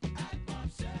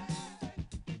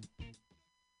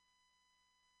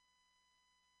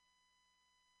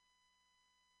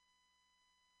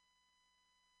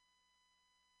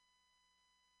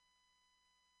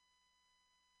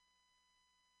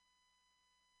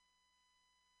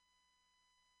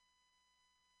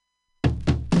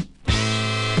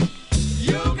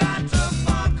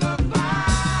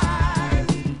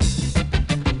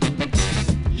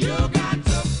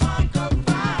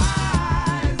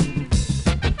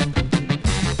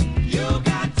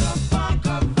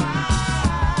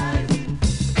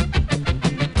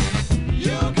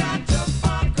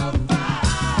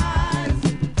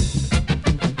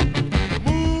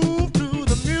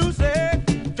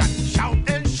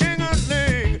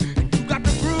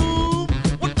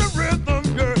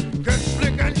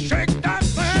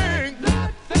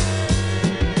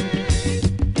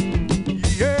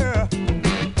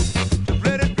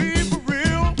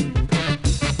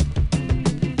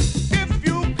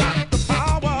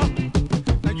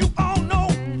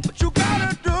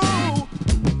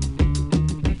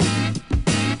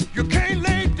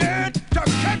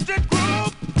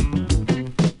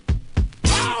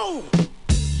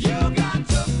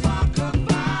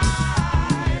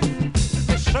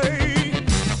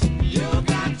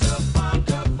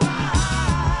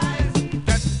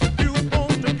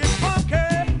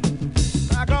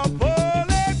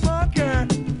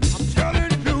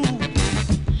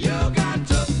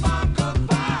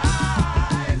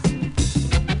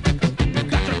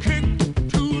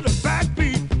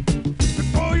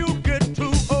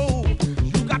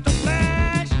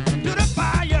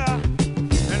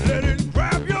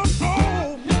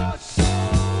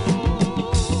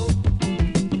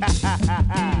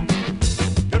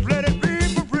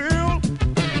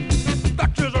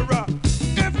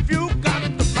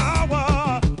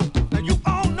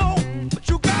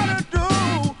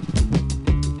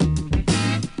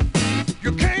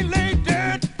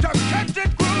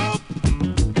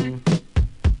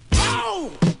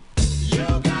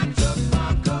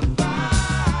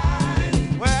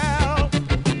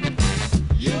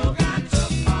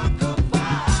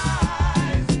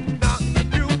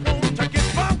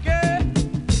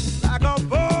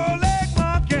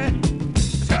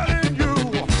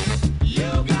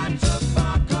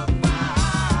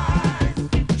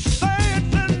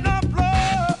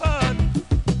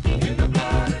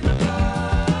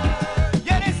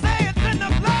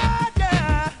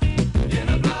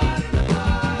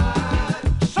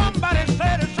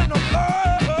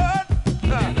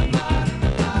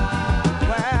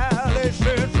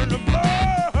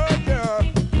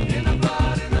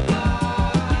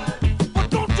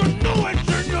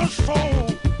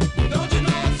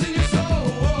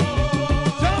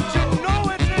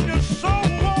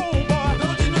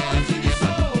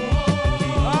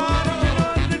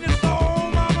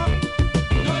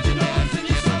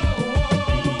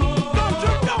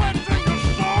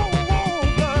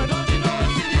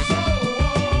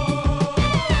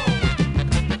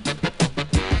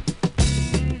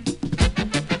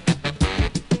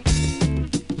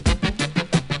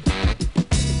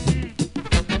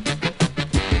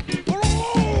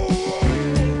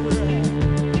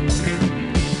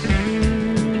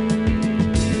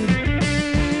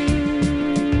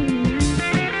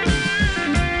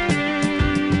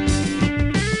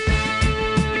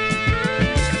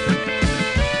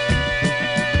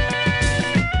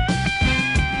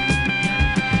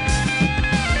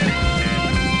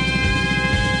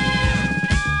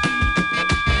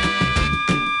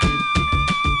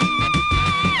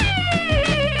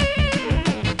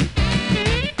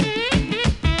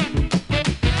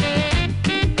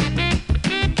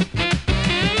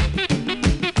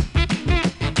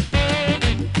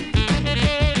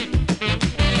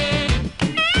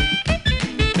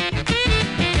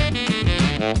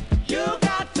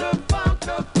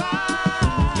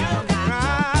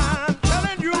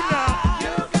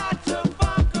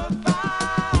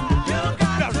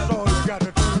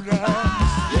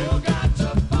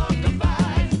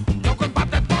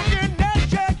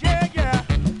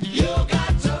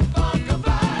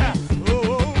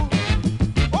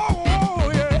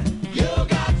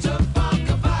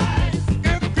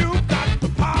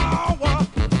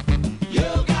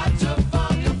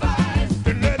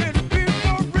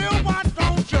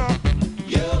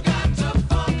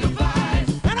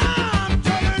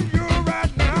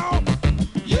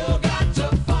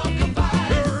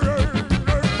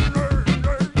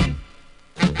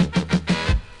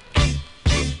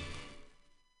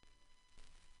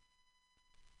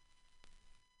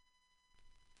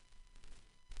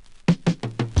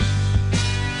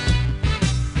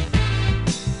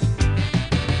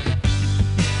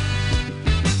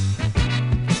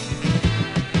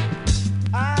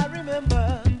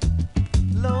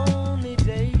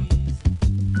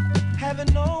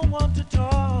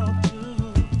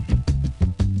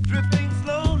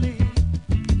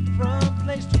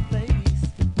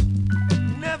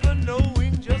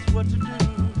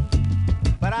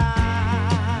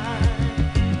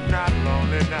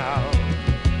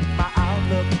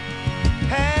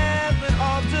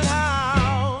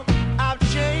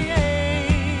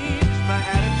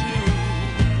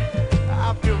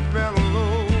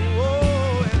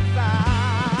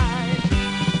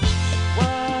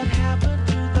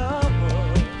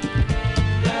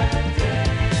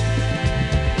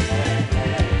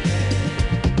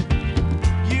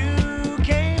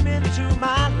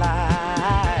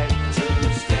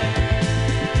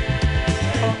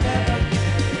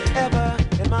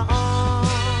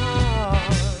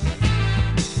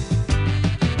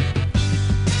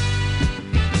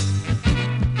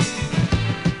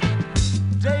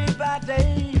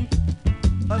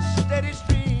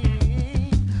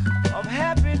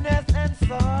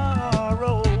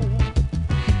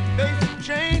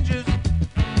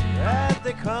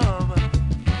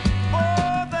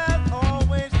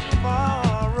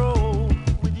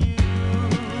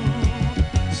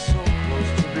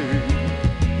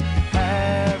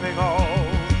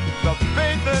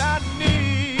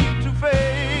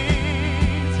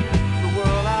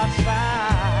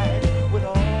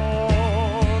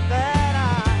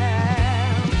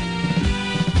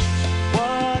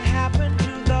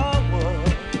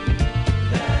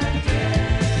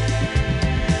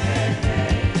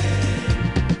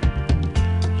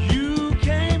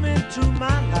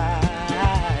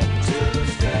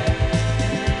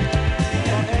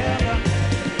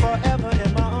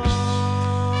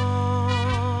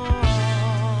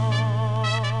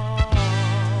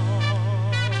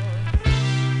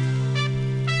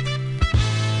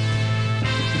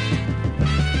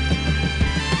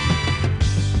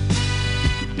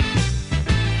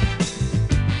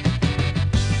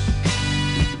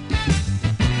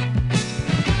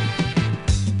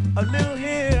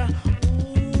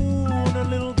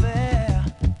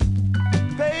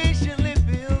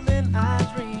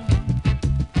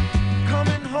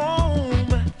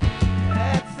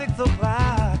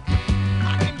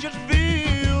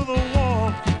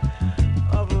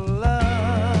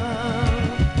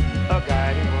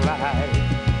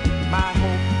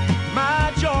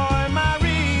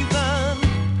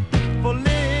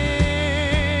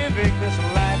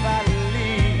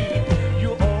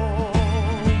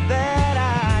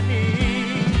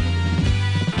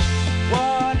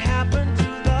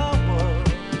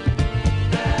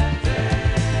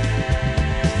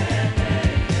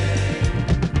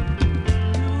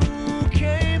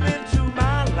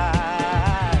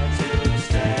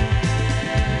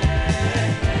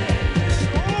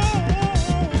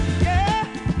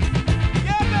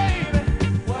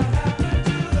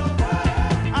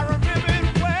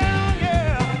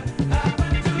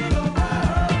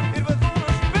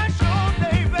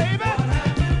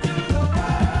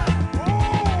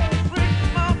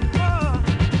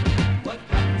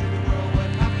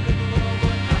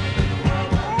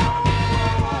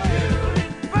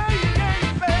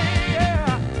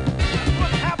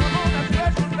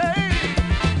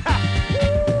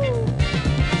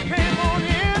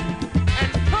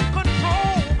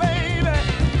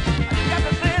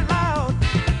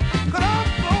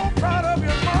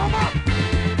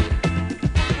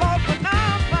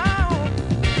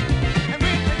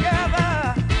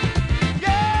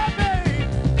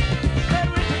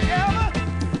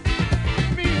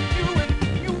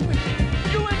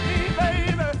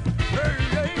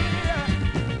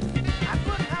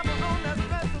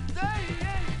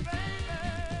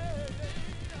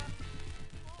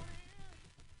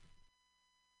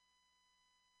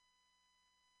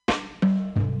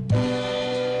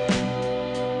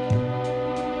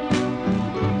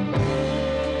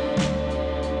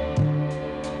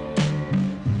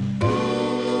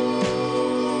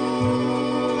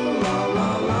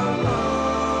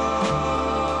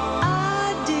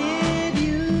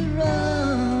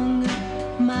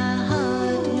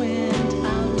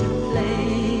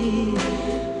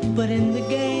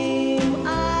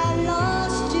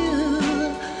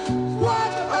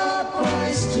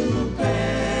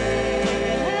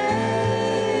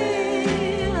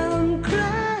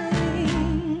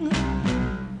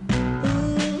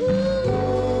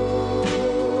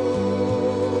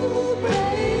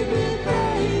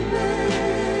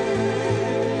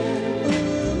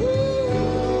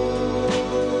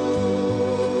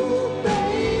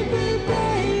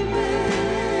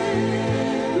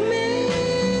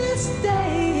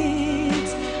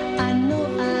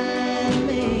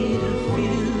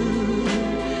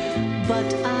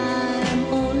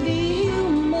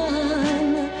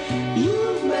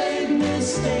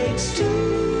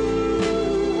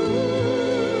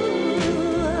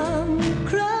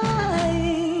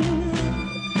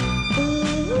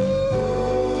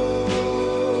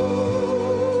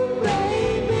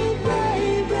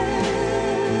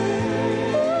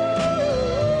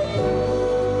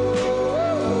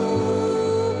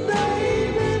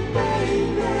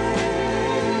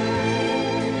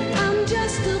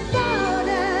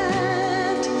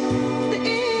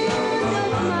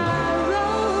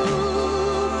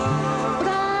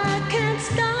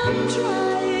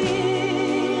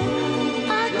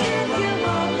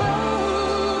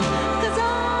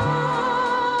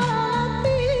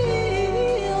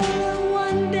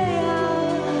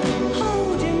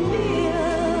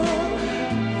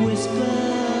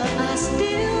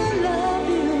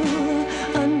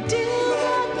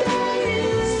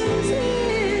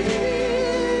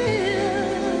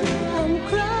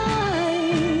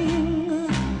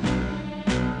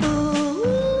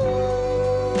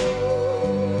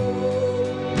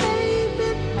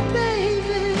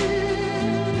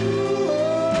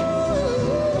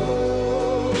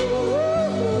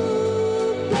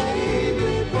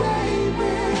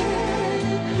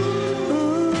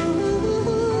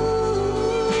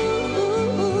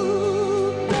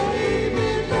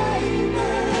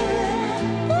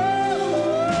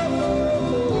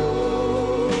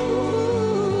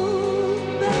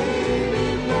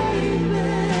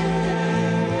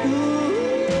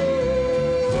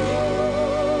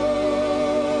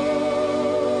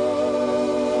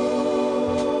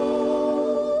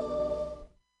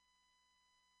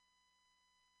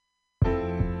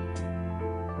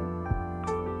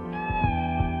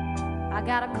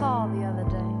 got a call the other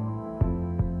day.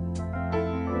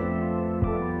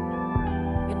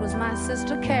 It was my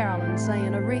sister Carolyn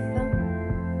saying, Aretha,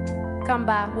 come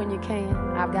by when you can.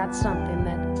 I've got something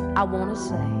that I want to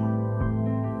say.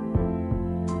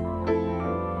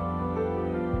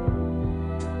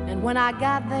 And when I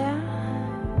got there,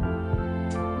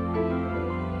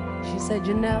 she said,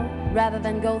 you know, rather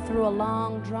than go through a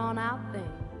long, drawn-out thing,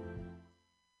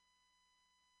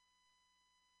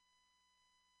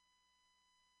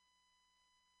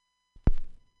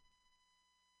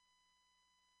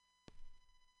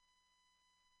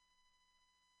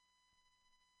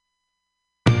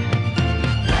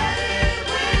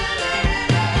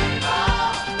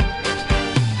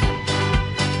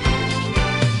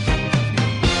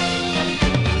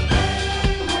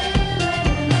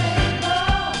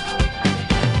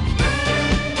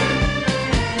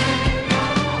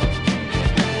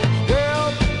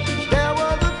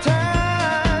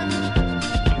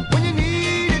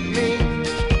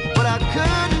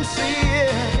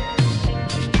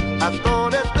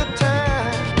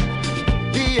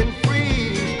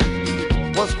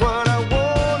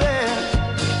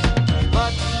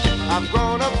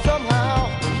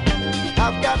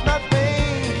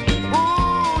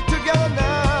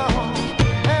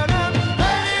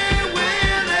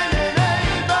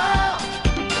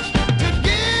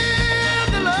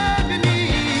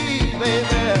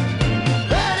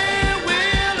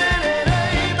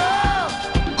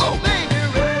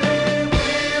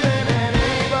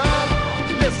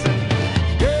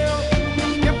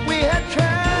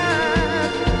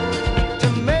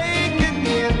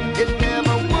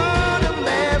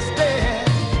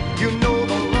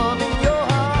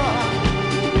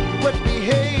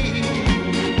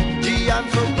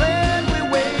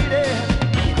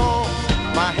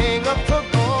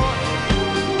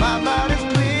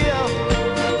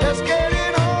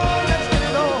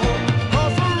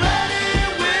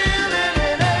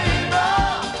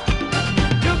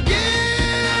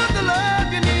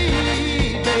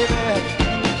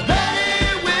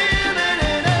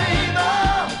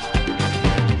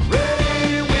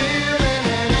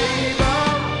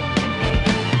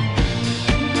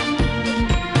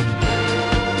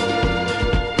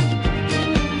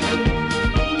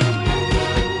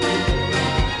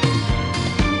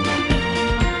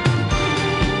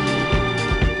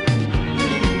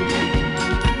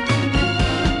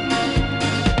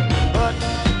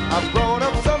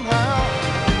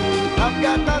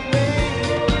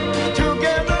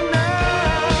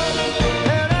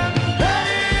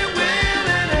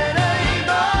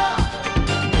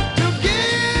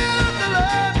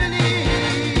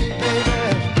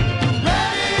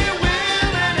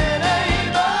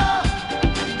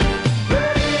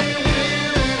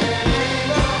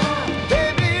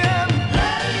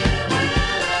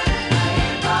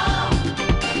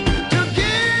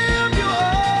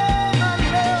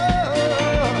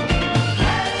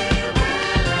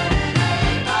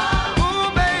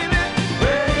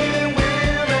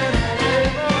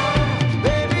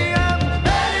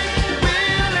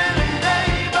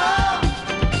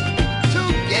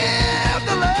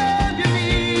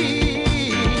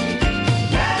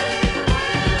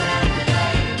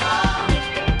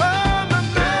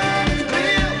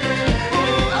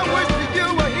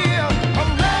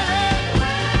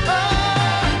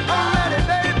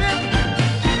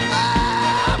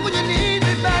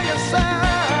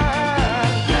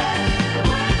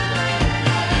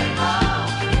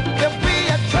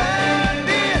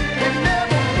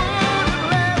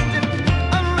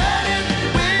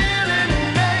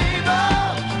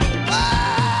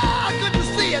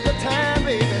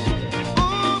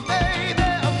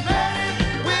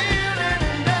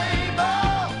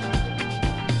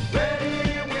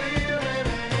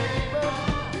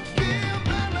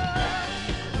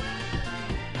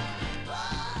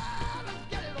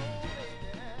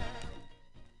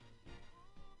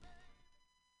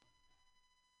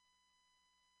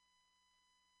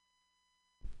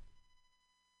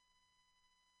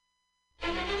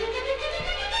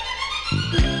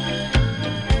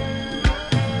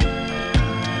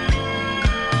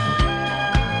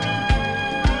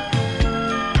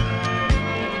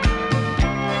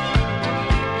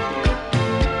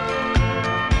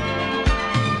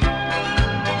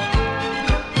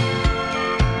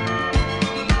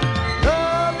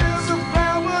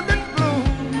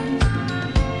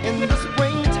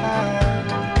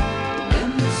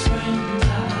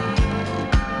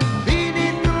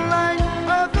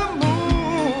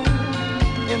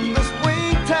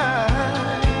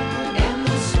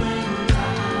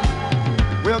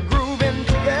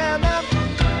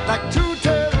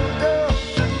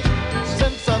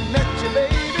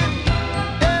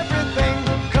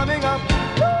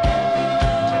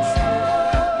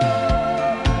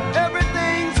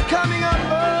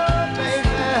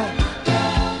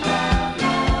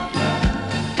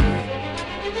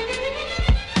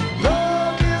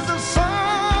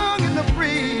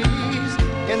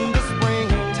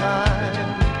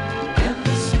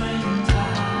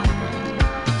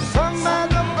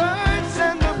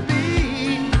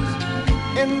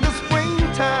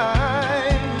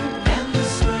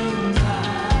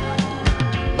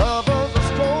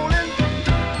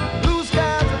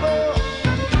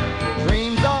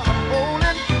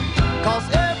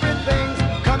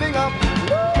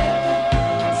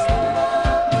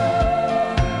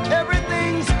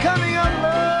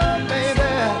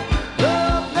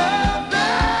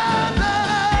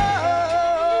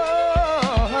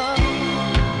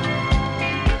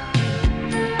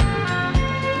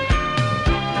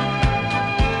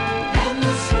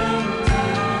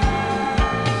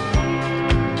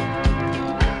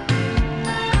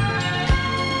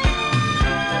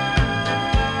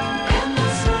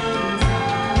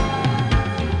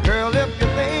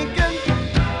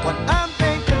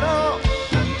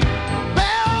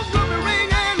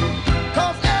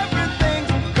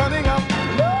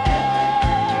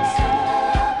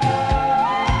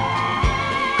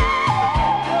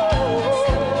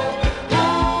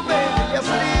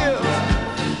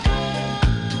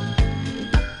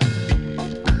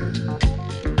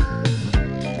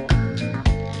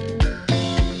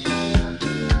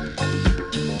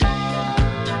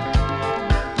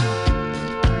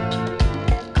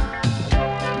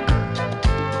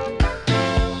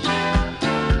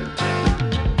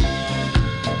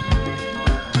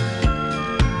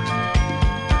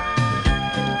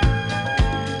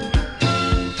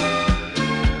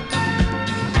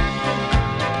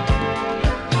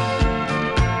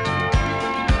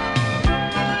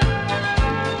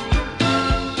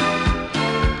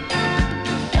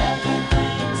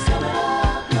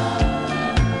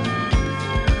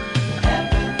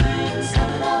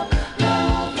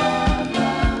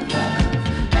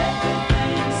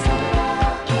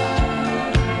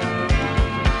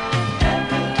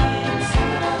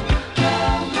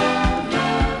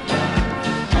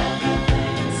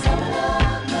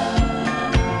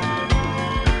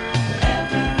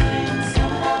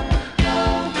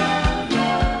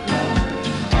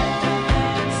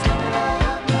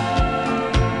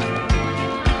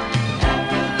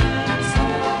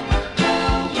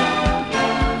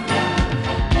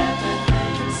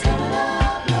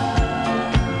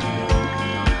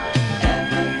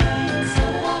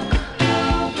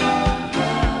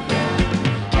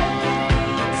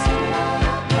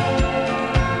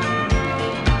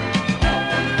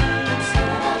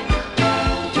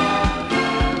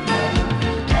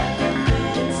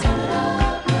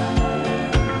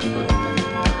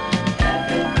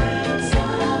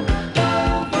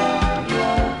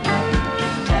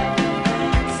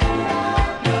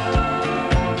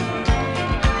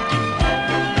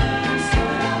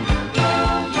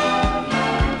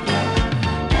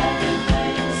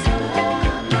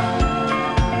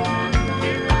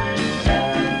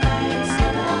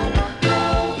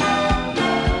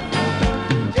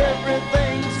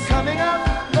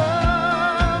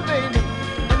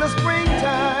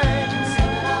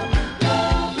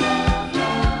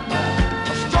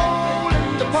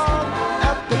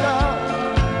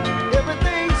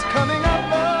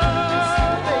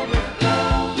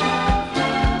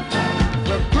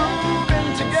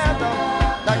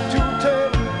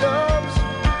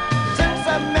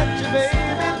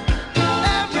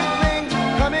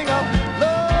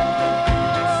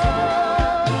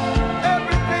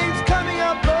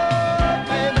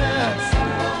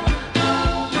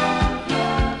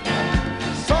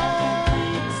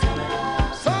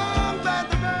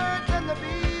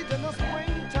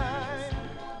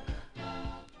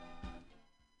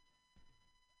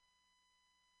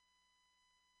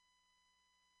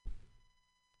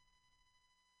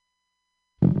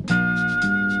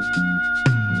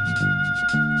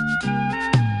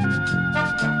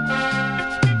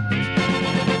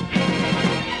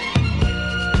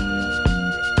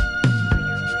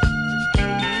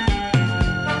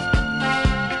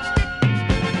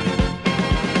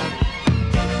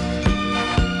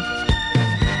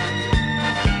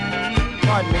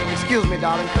 Excuse me,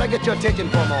 darling, could I get your attention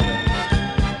for a moment?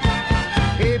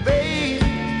 Hey, babe,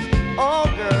 oh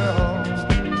girl,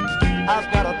 I've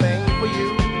got a thing for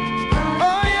you.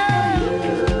 Oh yeah,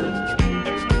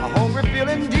 a hungry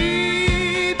feeling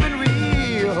deep and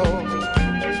real,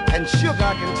 and sugar,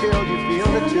 I can tell you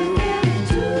feel it too.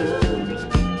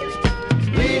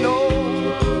 We know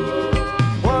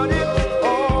what it's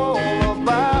all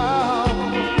about,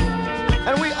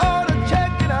 and we ought to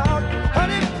check it out,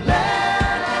 honey.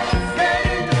 Let's get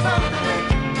into something.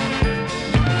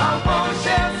 I want to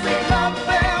share.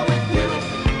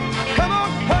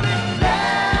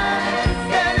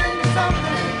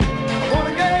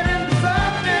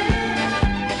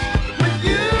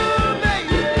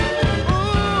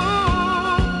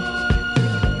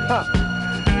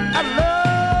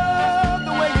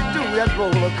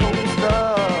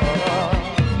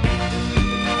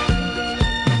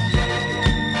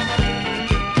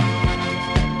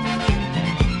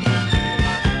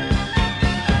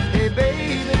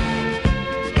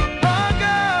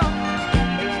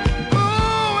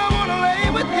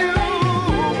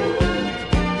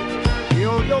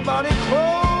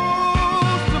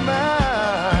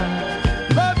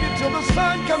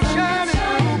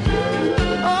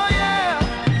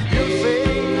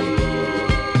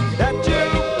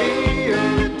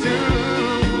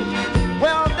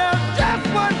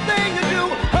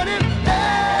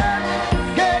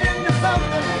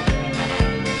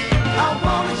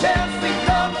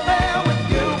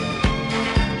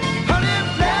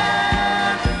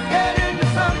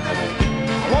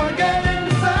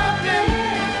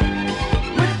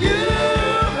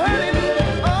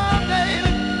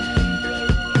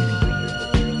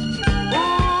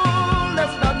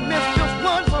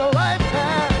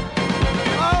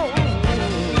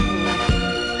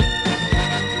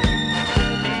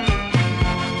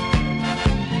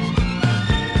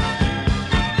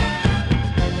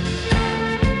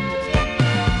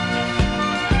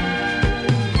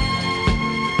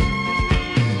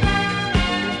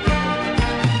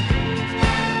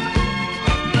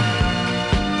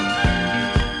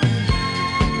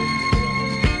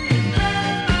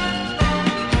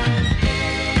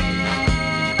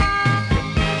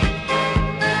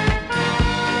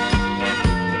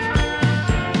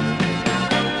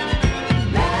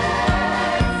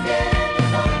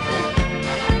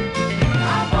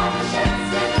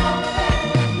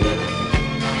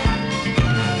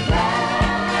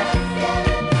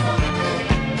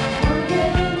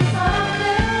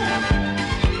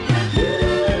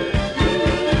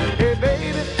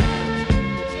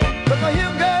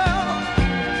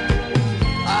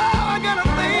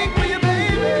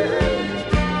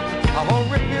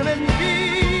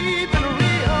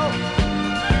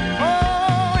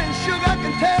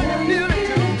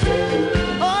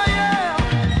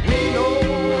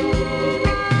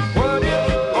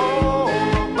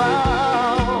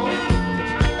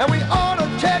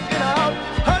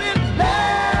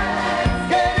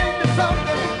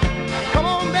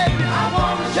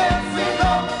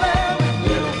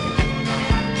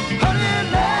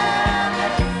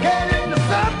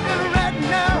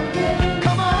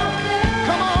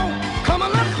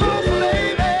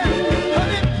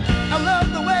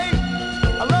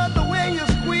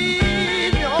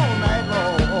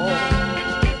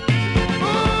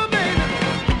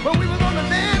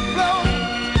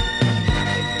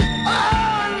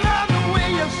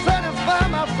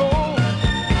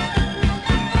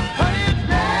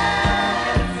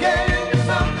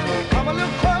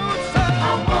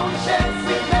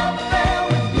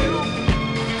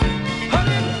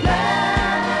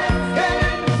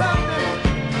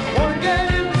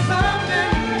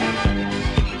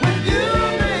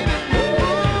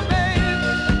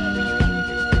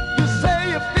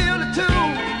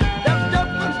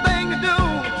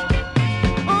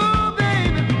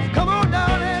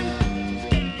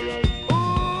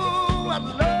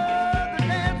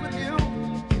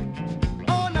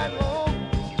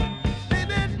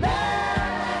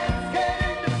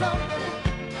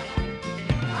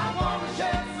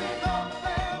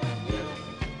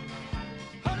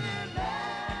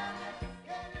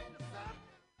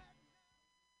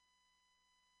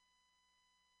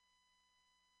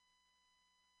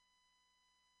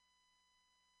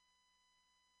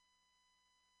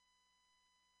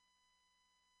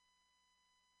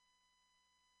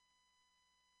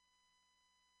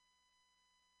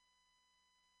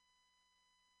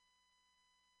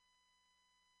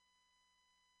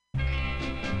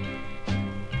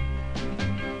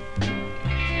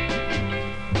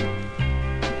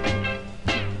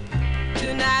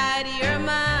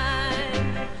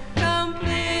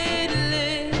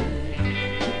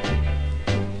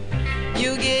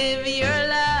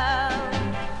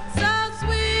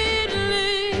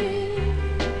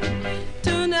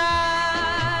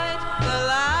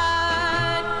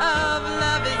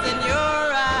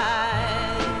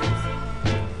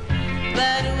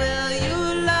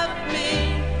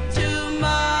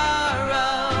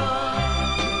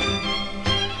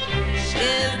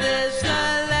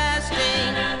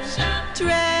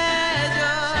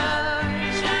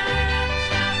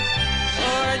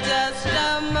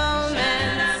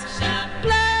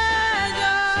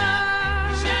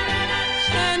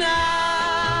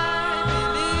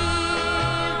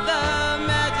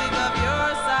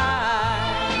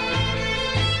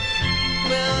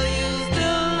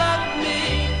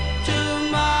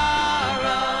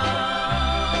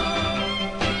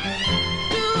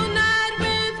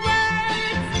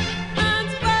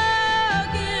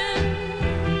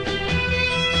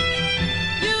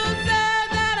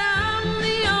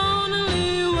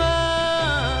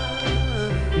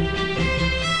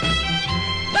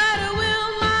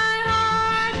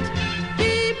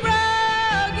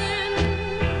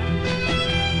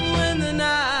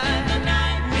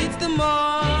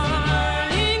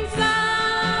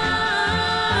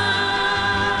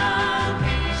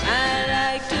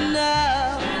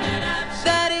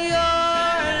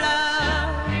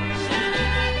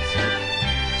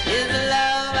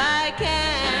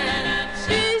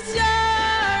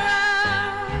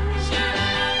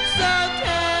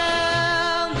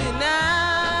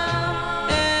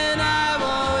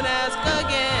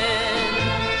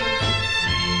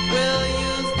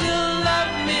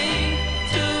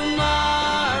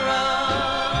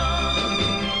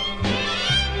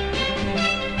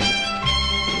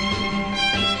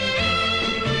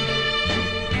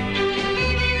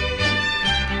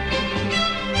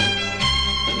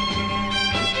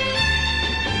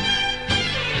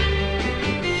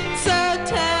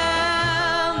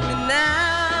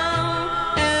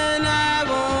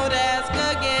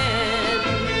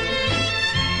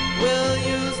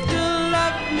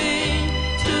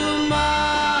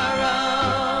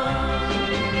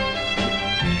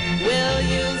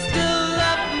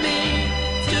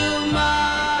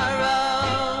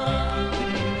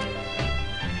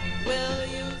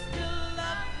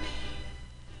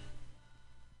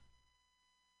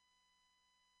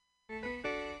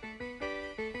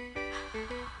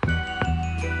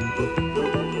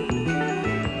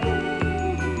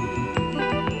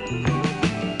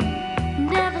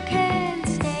 Never can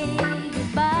say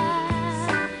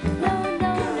goodbye. No,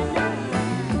 no, no,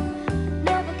 no.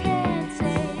 Never can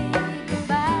say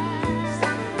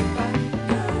goodbye.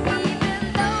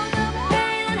 Even though the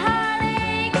pain and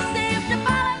heartache seems to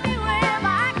follow me wherever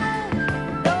I go.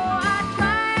 Though I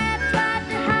tried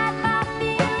to hide my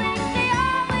feelings, they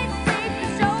always seem to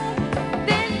show.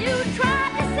 Then you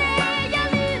tried to say you're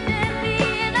leaving me,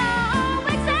 and I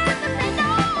always have to say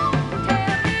no.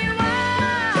 Tell me why.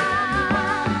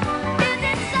 Is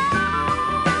it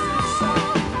so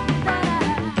that I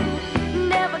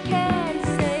never can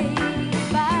say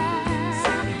goodbye?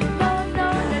 No, no,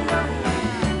 no, no.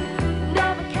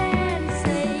 Never can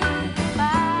say goodbye.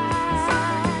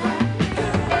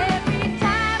 Every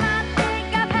time I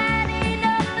think I've had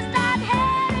enough, I start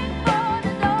heading for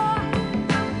the door.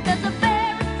 There's a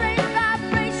very strange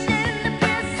vibration that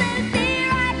pierces me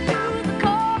right through the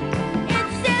core. It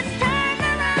says turn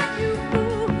around, you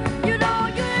fool. You know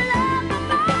you love me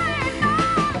more and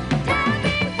more. Tell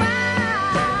me why.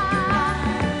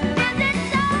 Is it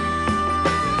so?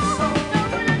 Don't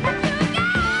wanna let you go.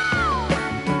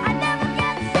 I never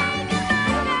can say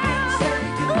goodbye,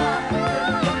 girl. Ooh,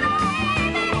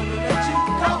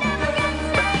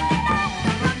 baby.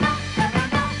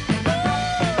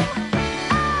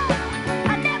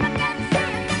 I never can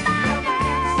say goodbye.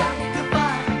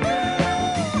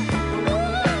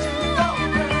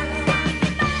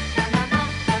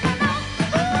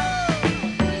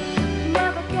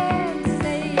 Never can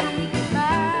say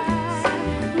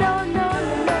goodbye. No, no,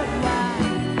 no,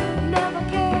 no. Never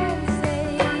can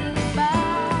say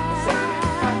goodbye.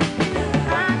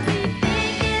 I keep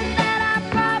thinking that our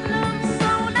problems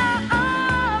sooner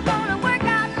are gonna work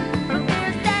out. But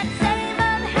there's that same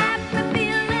unhappy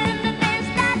feeling, and there's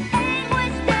that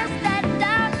anguish, there's that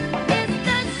doubt. It's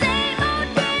the same old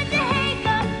dizzy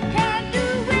hater can do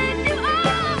when you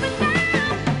always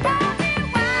down. Tell me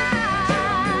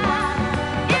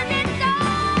why. Is it so?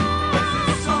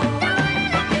 Don't wanna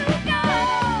let you go.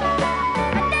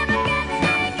 I never can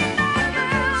say goodbye,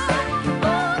 girl.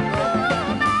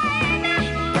 Ooh, baby.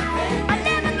 I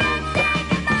never can say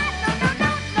goodbye. No, no,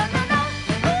 no, no, no, no.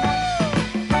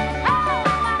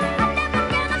 I never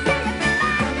can say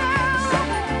goodbye, girl.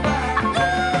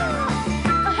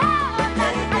 I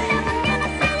never can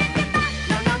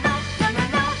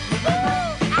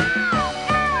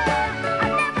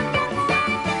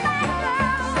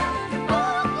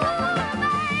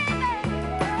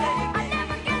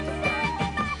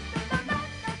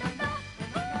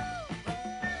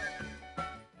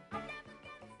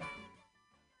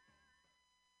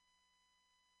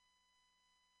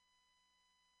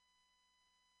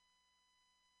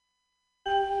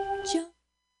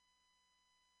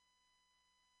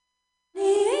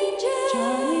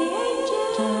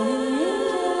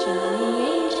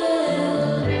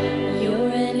You're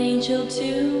an angel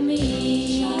to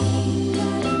me,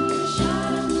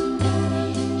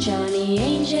 Johnny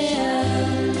Angel.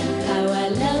 How I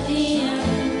love him.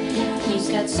 He's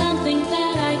got something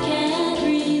that I can't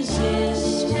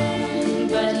resist,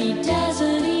 but he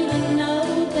doesn't even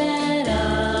know that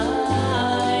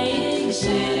I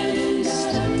exist.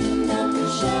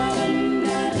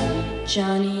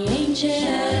 Johnny Angel,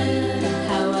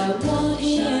 how I want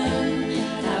him,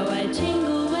 how I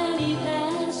tingle when he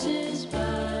passes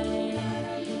by.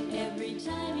 Every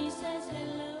time he says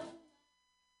hello.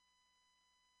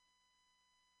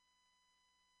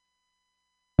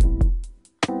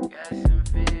 Got some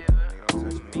fever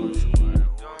on me,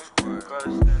 don't cross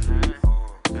the line.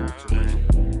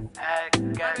 I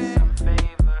got some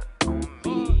favor on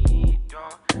me,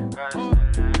 don't cross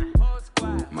the line.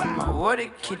 My water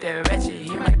keep that ratchet,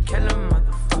 he might kill a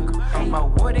motherfucker. My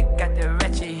water got that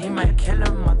ratchet, he might kill a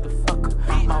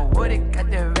motherfucker. My water got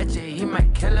that ratchet, he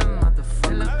might kill a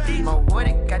motherfucker. My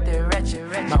water got that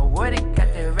ratchet, my water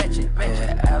got that ratchet.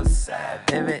 Outside,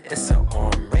 baby, it's an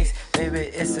arm race. Baby,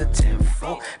 it's a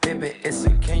 10-4. Baby, it's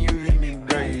a can you read me,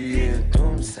 baby? Yeah,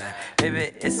 doomside.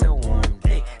 Baby, it's a warm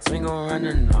day. Swing around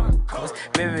the narcos.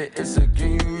 Baby, it's a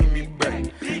can you read me,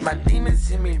 baby? My demons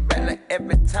hit me back like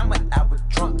every time when I was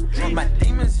drunk. My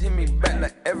demons hit me back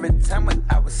like every time when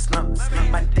I was slumped.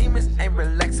 My demons ain't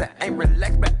relaxed, I ain't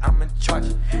relaxed, but I'm in charge.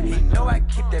 He know I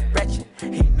keep that ratchet.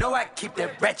 He know I keep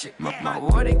that ratchet. My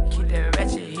water keep that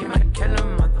ratchet. He might kill a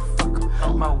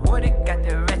motherfucker. My water got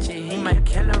that ratchet. He might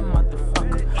kill a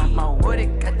motherfucker. My water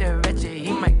got that ratchet.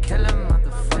 He might kill a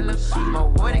motherfucker. My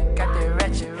water got that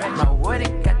ratchet. My water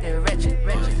got that ratchet.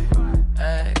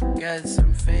 I got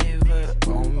some favor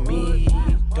on me.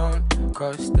 Don't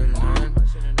cross the line.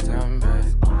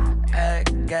 I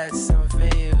got some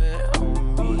favor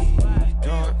on me.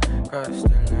 Don't cross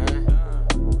the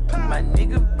line. My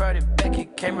nigga brought it back, he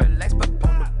can't relax, but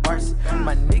on the bars.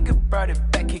 My nigga brought it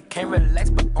back, he can't relax,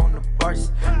 but on the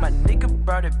bars. My nigga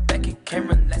brought it back, he can't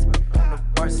relax, but on the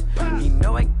bars. He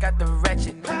know I got the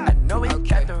ratchet, I know he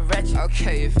got the ratchet.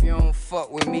 Okay, if you don't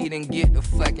fuck with me, then get the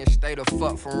fuck and stay the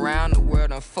fuck from around the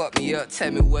world and fuck me up.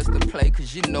 Tell me what's the play,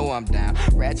 cause you know I'm down.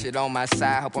 Ratchet on my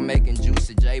side, hope I'm making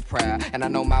Juicy J proud. And I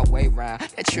know my way round.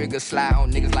 That trigger slide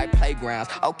on niggas like playgrounds.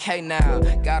 Okay now,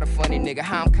 got a funny nigga,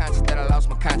 how I'm conscious that I lost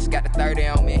my conscience. Got the 30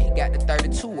 on me, and he got the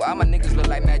 32. All my niggas look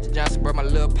like Magic Johnson, bro. My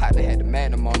little partner had the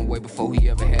Magnum on the way before he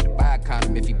ever had to buy a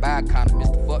condom. If he buy a condom, it's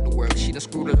to fuck the world. She done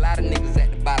screwed a lot of niggas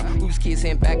at the bottom. We was kids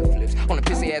hitting back and flips on the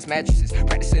pissy ass mattresses.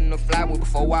 Practicing the flywood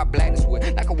before I blackness wood.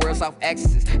 Like a world's off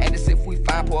axis. Act as if we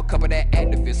fine for a couple of that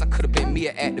activists. I could've been me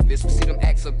an activist. We see them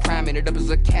acts of crime, ended up as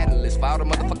a catalyst for all the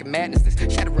motherfucking madness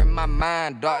that's shattering my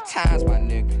mind. Dark times, my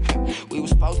nigga. We was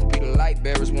supposed to be the light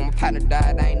bearers. When my partner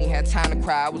died, I ain't even had time to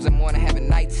cry. I was in morning having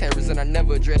night terrors, and I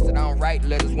never addressed it. I don't write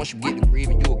letters. Once you get to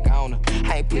grieving, you a goner.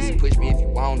 I ain't pussy, push me if you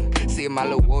wanna. See my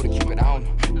little water, keep it on.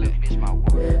 Little bitch, my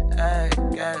water. I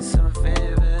got some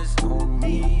favors on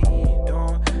me.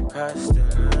 Don't cross the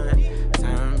line.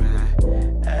 Turn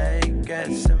back. I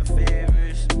got some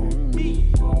favors on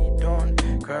me.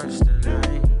 Don't cross the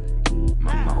line.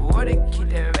 My water keep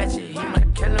that ratchet. He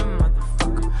might kill a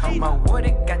motherfucker. My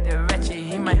water got that ratchet.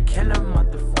 He might kill a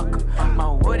motherfucker. My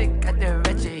water got that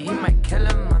ratchet. He might kill a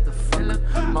motherfucker.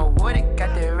 My water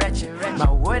got that ratchet. My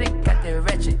water got that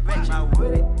ratchet. My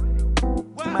water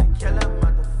might kill a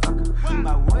motherfucker.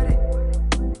 My water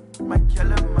might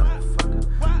kill a motherfucker.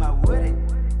 My water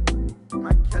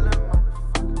might kill a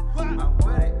motherfucker. My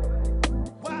water.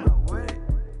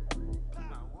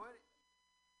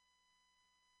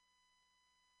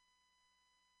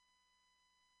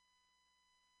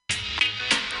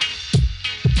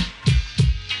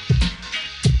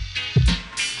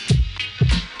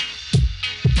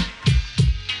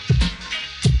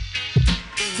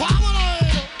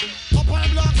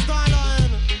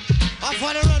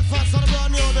 For the red fast on the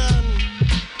brand new then.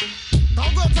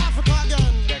 Don't go to Africa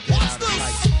again. What's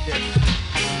this?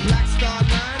 Black Star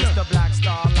Line. It's the Black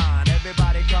Star Line.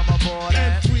 Everybody come aboard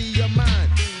and free your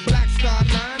mind. Black Star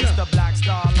Line. It's the Black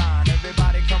Star Line.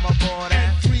 Everybody come aboard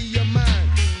and free your mind.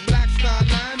 Black Star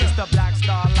Line. It's the Black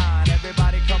Star Line.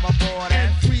 Everybody come aboard and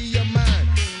free your mind.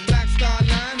 Black Star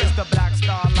Line. It's the Black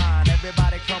Star Line.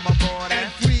 Everybody come aboard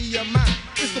and free your mind.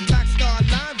 It's the Black Star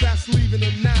Line that's leaving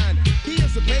at 9.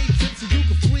 Here's a paid tip so you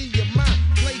can free your mind.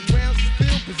 Playgrounds is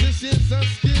filled, positions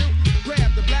unskilled.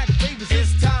 Grab the black babies,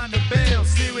 it's time to build.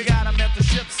 See, we got 'em at the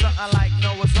ship, something like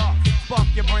Noah's Ark. Spark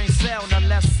your brain cell, now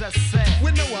let's set sail.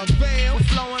 With no avail, we're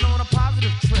flowing on a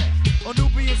positive track. All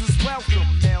Nubians is welcome,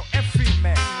 male and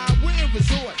female. We're in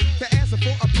resort to answer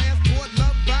for a passport.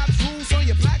 Love vibes, rules on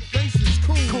your black face is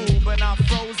cool. Cool, but not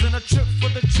frozen. A trip for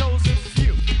the chosen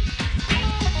few.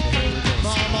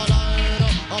 Farmer line,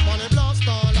 up on the Black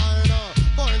Star Line.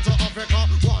 Going to Africa,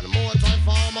 one more time.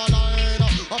 Farmer line,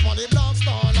 up on the Black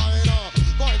Star Line.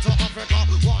 Going to Africa,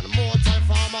 one more time.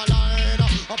 Farmer line,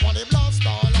 up on the Black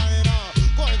Star Line.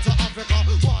 Going to Africa,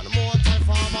 one more time.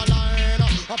 Farmer line,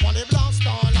 up on the Black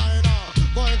Star Line.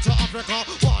 Going to Africa,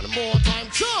 one more time.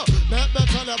 Sure, let me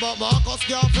tell you about Marcus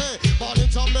Garvey. Born in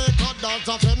Jamaica, dance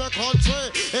up in the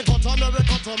country. He got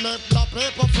America to make black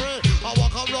people free. I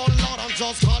walk around Lord and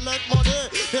just collect money.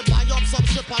 They buy up some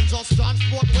ship and just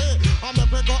transport me. I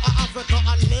make we go to Africa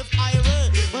and live highway.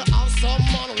 We have some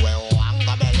man we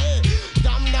wanga belly.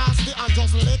 Damn nasty and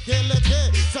just licky.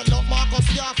 Say love Marcus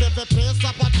Garvey for piece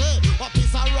of patty. A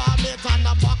piece of raw meat and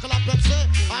a buckle of Pepsi.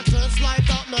 And things like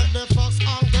that make the fox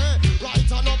angry.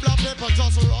 Right and no black people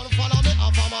just run follow me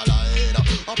off of my line.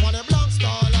 Up on the Black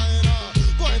Star Line.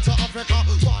 Going to Africa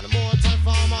one more time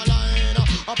for my line.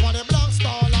 Up on the Black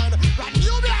Star Line. Brand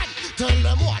new blood. Tell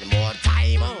them one more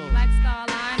time. Black Star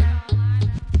Line.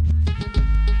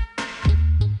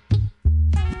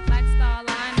 Black Star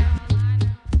Line.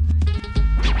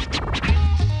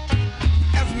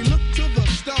 As we look to the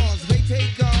stars, they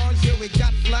take ours. Yeah, we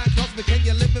got fly cars, but can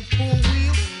you live in full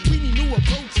wheel? We need new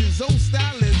approaches, old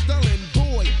style is dull and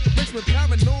boy. Makes me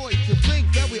paranoid to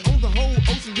think that we own the whole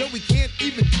ocean, yo, we can't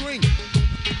even drink.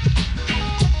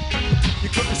 You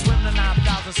couldn't swim the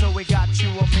 9,000, so we got you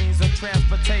a means of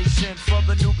transportation for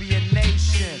the Nubian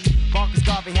nation. Marcus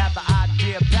Garvey had the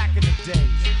idea back in the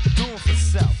days, doing for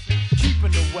self,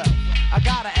 keeping the wealth. I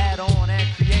gotta add on and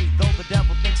create, though the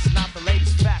devil thinks it's not the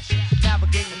latest fashion.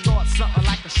 Navigating thoughts, something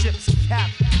like a ship's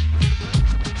captain.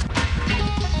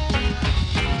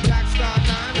 Black Star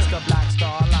Line. It's the Black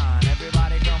Star Line.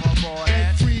 Everybody come aboard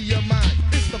and free your mind.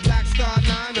 It's the Black Star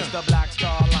Line.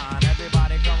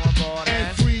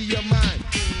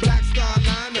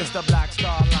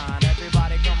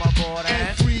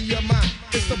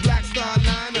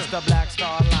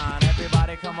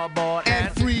 aboard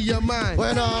and free your mind.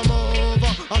 When I move,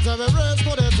 I tell me race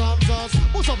to the top, just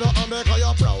push up your hand because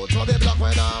you're proud to be black.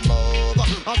 When I move,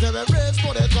 I tell me race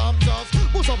to the top, just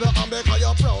push up your hand because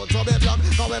you're proud to be black.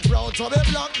 Cause we're proud to be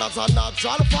black, that's a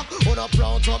natural fact. We're not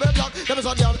proud to be black, them is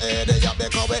a damn idiot.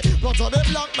 Because we're proud to be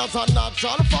black, that's a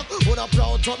natural fact. We're not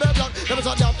proud to be black, them is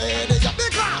a damn idiot.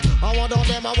 Because I want on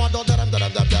them,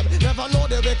 them. Never know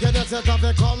the wickedness that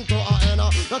have come to an end.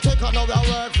 You take on no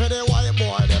work for the white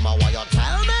boy, them. I want you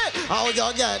tell me how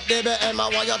you get the BM. I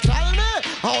want you tell me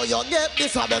how you get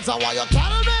this habits. I want you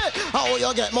tell me how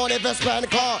you get money for spend.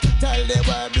 Car tell the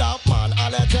world black man a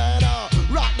legend.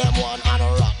 Rock them one and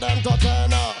rock them to 10.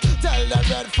 Tell them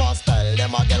red first, tell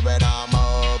them I get rid of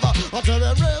move. I tell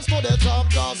them race to the top,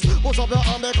 just push up your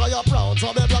hand because you're proud to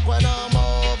be black. When I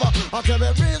move, I tell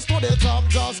them race to the top,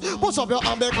 just push up your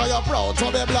hand because you're proud to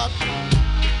be black.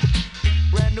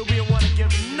 Brand new, we want to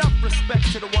give enough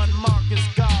respect to the one Marcus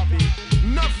Garvey.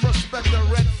 Enough respect to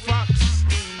Red Fox.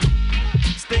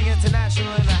 Sting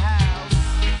International in the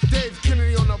house. Dave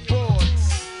Kennedy on the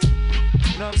boards.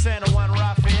 You know what I'm saying? The one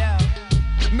Raphael.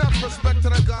 Enough respect to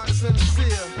the God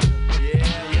Sincere.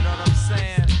 Yeah, you know what I'm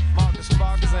saying? Marcus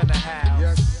Clark is in the house.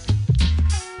 Yes.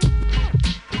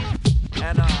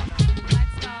 And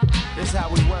this is how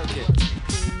we work it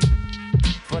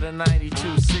for the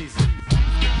 92 season.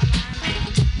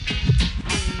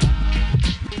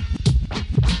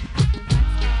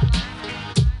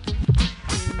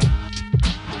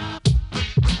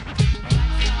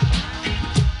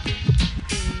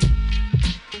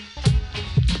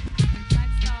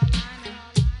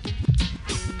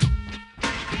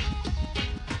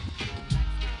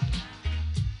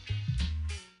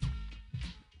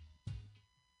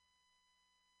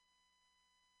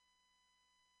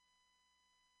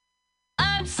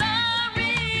 I'm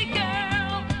sorry,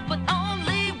 girl, but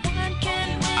only one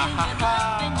can win.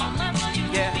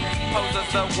 Yeah,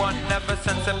 Poser's the one ever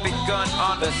since it begun.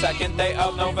 On the second day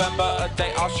of November, a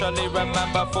day I'll surely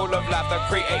remember, full of laughter,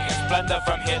 creating splendor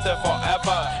from here to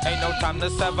forever. Ain't no time to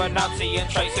sever, not seeing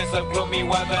traces of gloomy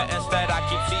weather. Instead, I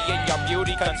keep seeing your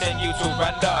beauty continue to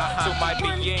render to my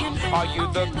being. Are you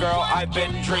the girl I've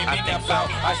been dreaming about?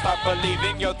 I start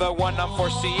believing you're the one I'm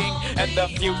foreseeing in the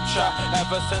future.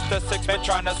 Ever since the six been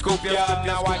trying to scoop ya,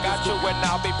 now I got you and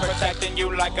I'll be protecting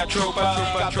you like a trooper.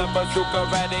 Got the bazooka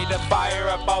ready to fire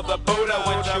up all the Buddha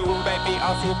with you, baby.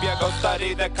 I'll swoop ya, go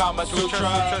study the Kama Sutra.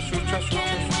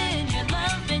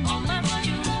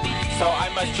 So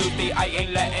I must choose thee, I ain't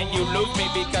letting you lose me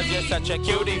because you're such a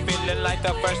cutie, feeling like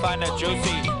the first line of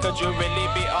Juicy. Could you really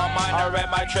be all mine or am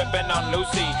I tripping on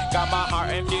Lucy? Got my heart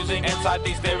infusing inside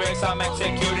these lyrics I'm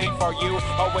executing for you.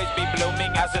 Always be blooming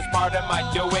as it's part of my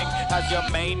doing. As your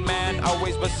main man,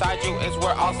 always beside you is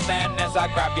where I'll stand as I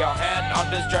grab your hand on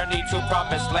this journey to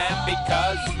promised land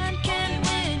because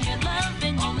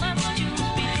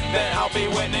then I'll be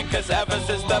winning, cause ever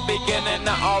since the beginning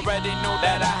I already knew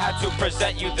that I had to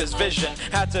present you this vision.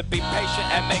 Had to be patient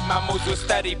and make my moves with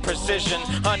steady precision.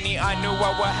 Honey, I knew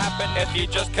what would happen if you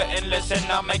just couldn't listen.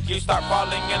 I'll make you start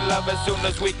falling in love as soon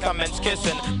as we commence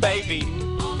kissing, baby.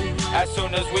 As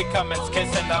soon as we commence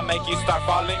kissing, I'll make you start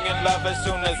falling in love as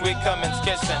soon as we commence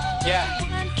kissing. Yeah,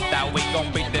 that we gon'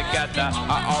 be together,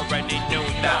 I already knew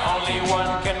that only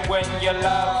one can win your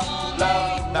love,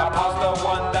 love. Now pause the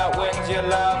one that wins your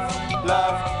love,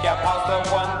 love. Yeah, pause the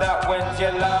one that wins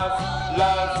your love,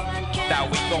 love.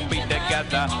 That we gon' be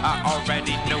together, I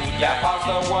already knew that. Yeah, pause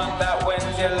the one that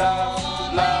wins your love,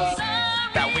 love.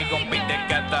 That we gon' be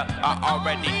together, I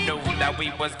already knew that we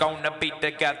was gonna be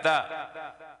together.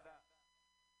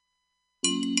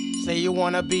 Say you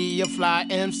wanna be a fly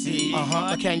MC,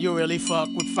 but can you really fuck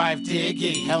with 5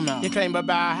 Diggy? Hell no. You claim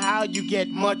about how you get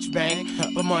much bank,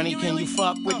 but money can you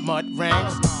fuck with mud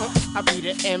ranks? I be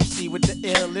the MC with the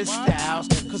illest styles,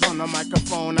 cause on the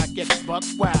microphone I get buck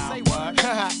wild. Say what?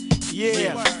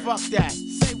 Yeah, fuck that.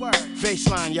 Say word.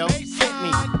 Baseline, yo, hit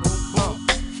me.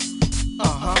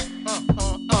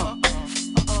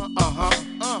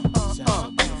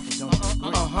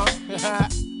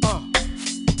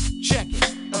 Check it.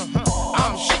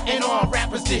 I'm shitting on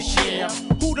rappers this year.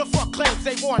 Who the fuck claims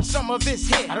they want some of this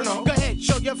here? I don't know. Go ahead,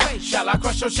 show your face. Shall I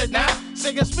crush your shit now?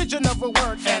 Say a smidgen of a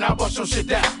word and I'll bust your shit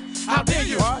down. How dare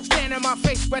you stand in my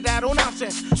face with that old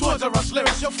nonsense? Towards us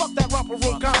lyrics, yo, fuck that romper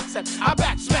room concept. I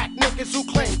back smack niggas who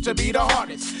claim to be the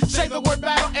hardest. Say the word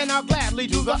battle and I'll gladly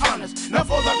do the honors. Now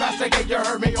for the past decade, you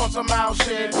heard me on some mild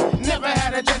shit. Never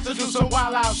had a chance to do some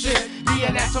wild out shit.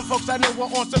 Being that some folks I knew were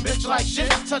on some bitch like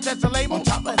shit, such as the label. On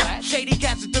top of that, shady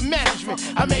cats at the management.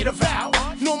 I made a vow,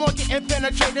 no more getting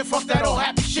penetrated. Fuck that old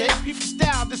happy shit. People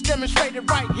style that's demonstrated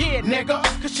right here, nigga.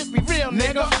 Cause shit be real,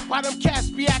 nigga. Why them cats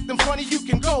be acting funny, you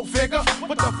can go figure.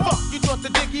 What the fuck, you thought the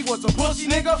diggy was a pussy,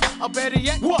 nigga? Or better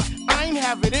yet, what? I ain't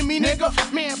have it in me, nigga.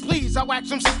 Man, please, I wax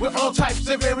them shit with all types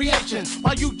of variations.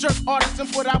 While you jerk artists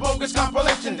and put out bogus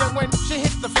compilations. Then when shit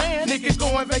hits the fan, niggas go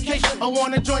on vacation or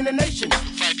wanna join the nation.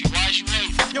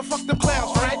 Yo, fuck them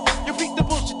clowns, right? You beat the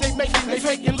bullshit they making, they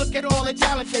faking. Look at all the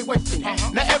talent they wasting.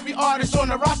 Now every artist on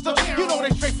the roster, you know they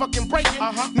straight fucking breaking.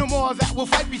 No more of that will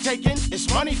fight be taken. It's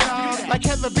money time. Like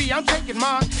Heather B, I'm taking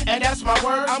mine, and that's my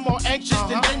word. I'm more anxious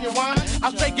than genuine.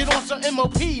 I'll take it on some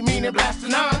MOP, meaning blast the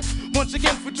 9. Once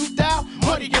again for 2000,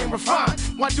 money game refined.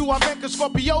 Why do I bank a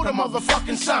Scorpio the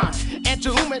motherfucking sign? And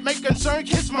to whom it may concern,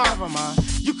 kiss my mind.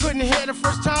 You couldn't hear the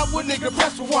first time, would nigga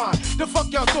press rewind? The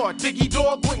fuck y'all thought Diggy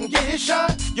Dog wouldn't get his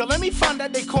shine? Yo, let me find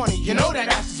out they corny, you know that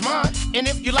ass is mine. And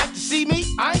if you like to see me,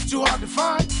 I ain't too hard to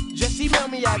find. Just email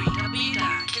me at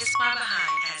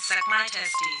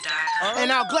www.kissmybehind@suckmytesties.com.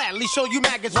 And I'll gladly show you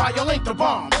maggots why y'all ain't the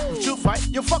bomb. But you fight,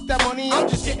 you fuck that money, I'm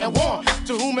just getting warm.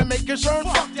 To whom it may concern,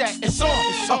 fuck that, it's on.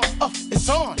 It's on, it's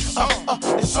on, it's on,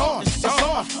 it's on, it's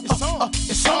on, it's on.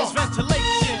 It's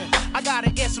ventilation, I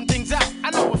gotta air some things out. I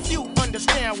know a few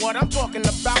understand what I'm talking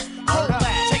about. Hold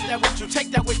that, take that with you, take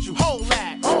that with you. Hold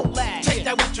that, take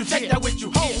that with you, take that with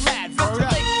you. Hold that,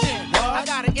 ventilation, I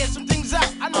gotta air some things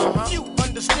out. I know a few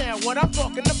understand what I'm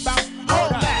talking about.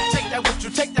 Hold that, take that with you,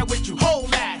 take that with you.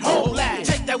 Hold that,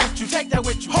 take that with you, take that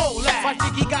with you. Hold that. I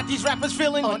think he got these rappers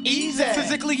feeling uneasy.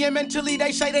 Physically and mentally,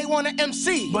 they say they want an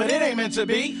MC, but it ain't meant to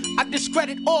be. I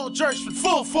discredit all jerks with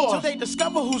full force till they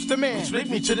discover who's the man. Which leads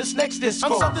me to this next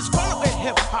discourse. I'm so disgruntled with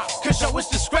hip-hop, cause yo, it's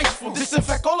disgraceful.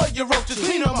 Disinfect all of your roaches,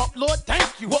 clean them up, Lord,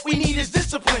 thank you. What we need is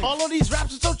discipline. All of these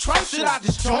raps are so trite. Should I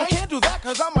just join? I can't do that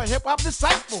cause I'm a hip-hop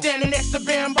disciple. Standing next to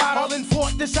band bottle, all in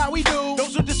fort, this how we do.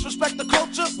 Those who disrespect the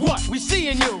culture, what? We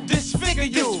seeing you, disfigure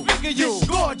you,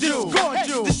 disgorge you.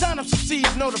 The sign up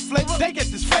succeeds, know the flavor, they get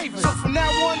this favor. So from now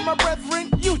on, my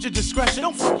brethren, use your discretion.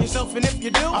 Don't fuck yourself, and if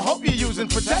you do, I hope you're using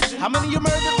protection. How many you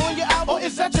murdered on your album, or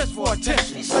is that just for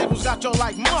attention? These labels got your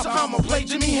like mother, so I'ma play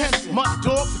Jimmy Henson. Mutt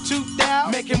Dog for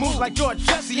 2000, making moves like George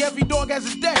Jesse. Every dog has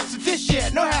a day, so this year,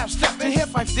 no half-stepping. Here,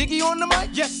 Fife Diggy on the mic?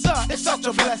 Yes, sir, it's such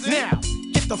a blessing. Now,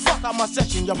 get the fuck out my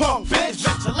session, you punk bitch.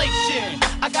 Ventilation,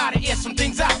 I gotta air some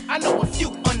things out. I know a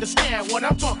few understand what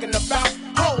I'm talking about.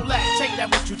 Hold that, take that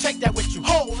with you, take that with you.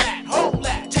 Hold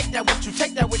that, take that with you,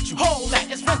 take that with you. Hold that,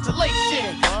 it's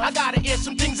ventilation. I gotta air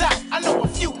some things out. I know a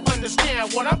few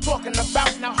understand what I'm talking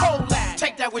about. Now hold that,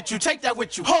 take that with you, take that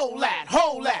with you. Hold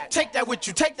that, take that with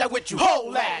you, take that with you.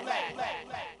 Hold that.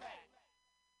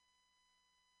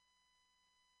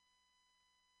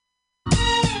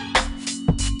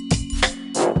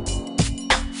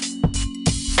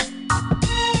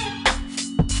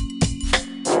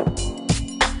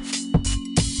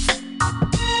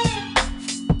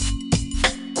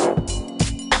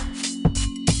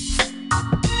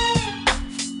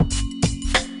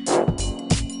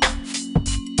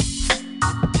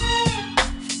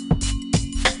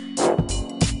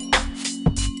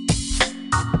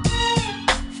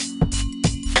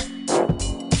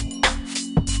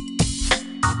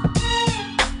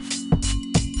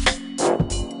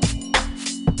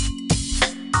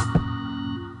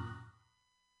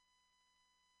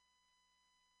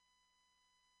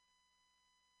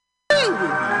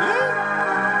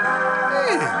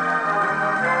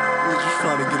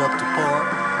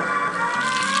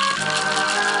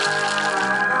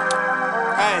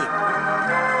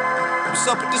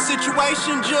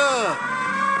 Situation, Jug.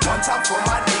 One time for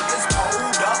my niggas,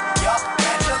 hold up, yup,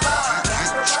 catch a line.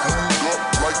 Screwed up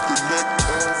like the neck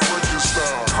on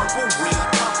Frankenstein. Purple weed,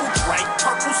 purple drink,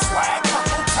 purple swag,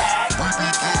 purple tag. We be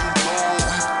getting gone,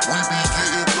 we be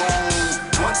getting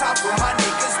gone. One time for my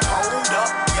niggas, hold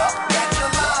up, yup, catch a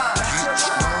line. Get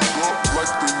screwed up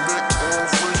like the neck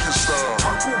on Frankenstein.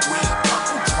 Purple weed,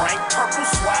 purple drink, purple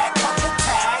swag, purple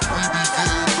tag. We be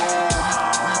getting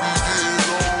gone, we be getting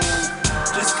gone.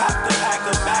 Just cop the pack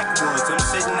of backwoods, I'm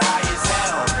sitting high as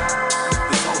hell.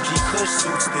 This OG Kush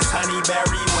suits this honey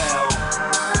very well.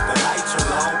 The lights are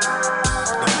low,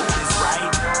 the mood is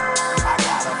right. I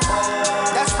got a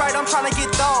phone. That's right, I'm trying to get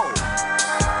though.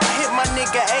 I hit my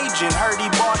nigga Agent, heard he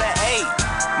bought an 8.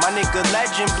 My nigga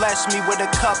Legend blessed me with a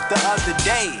cup the other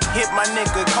day. Hit my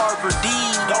nigga Carver D,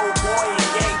 dope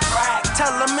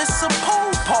it's a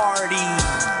pool party.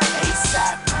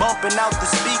 ASAP, bumping out the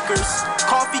speakers,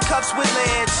 coffee cups with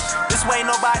lids. This way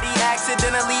nobody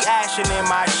accidentally ashing in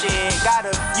my shit. Got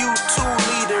a few 2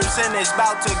 liters and it's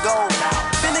about to go down.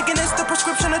 Finnegan is the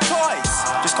prescription of choice.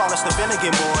 Just call us the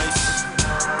Finnegan boys.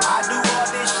 I do all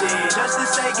this shit just to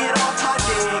say get off my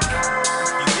dick.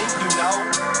 You think you know,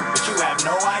 but you have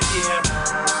no idea.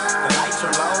 The lights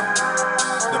are low,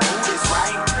 the mood is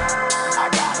right. I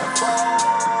got a phone.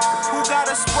 Who got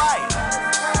a Sprite?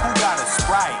 Who got a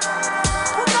Sprite?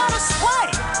 Who got a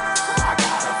Sprite? I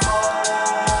got a phone.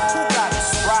 Who got a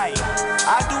Sprite?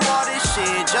 I do all this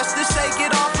shit just to say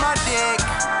get off my dick.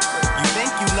 You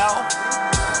think you know?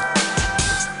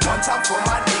 One time for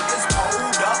my niggas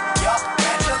pulled up, yup,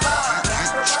 at your line.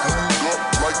 Screwed up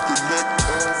like the neck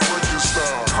on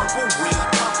Frankenstein. Purple weed,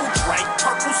 purple drink,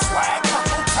 purple swag,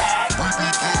 purple tag. We be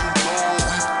getting low,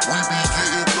 we be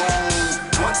getting low.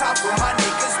 One time for my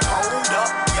niggas pulled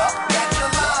up, yup, at your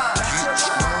line.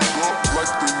 Screwed up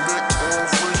like the neck on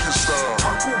Frankenstein.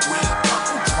 Purple weed,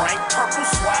 purple drink, purple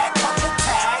swag, purple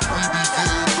tag. We be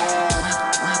getting low,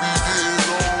 we be getting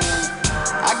low.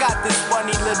 I got this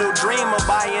funny little dream of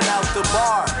buying out the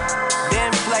bar,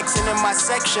 then flexing in my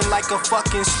section like a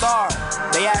fucking star.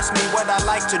 They ask me what I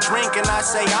like to drink and I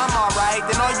say I'm alright.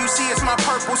 Then all you see is my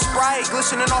purple Sprite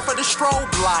glistening off of the strobe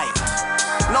light.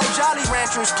 No Jolly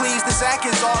Ranchers please, the Zach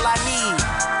is all I need.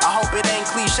 I hope it ain't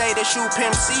cliche to shoot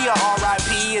Pimp C or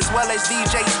R.I.P. as well as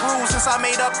DJ Screw since I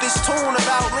made up this tune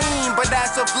about lean. But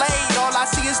as of late, all I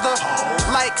see is the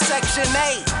like Section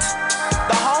 8.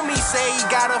 The homie say he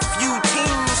got a few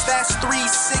teams, that's 3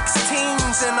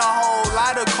 16s and a whole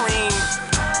lot of cream.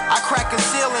 I crack a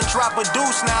seal and drop a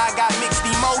deuce, now I got mixed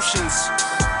emotions.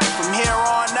 From here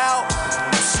on out,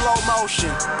 slow motion.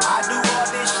 I do all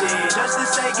this shit just to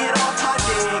say get off my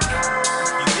dick.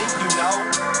 You think you know,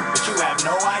 but you have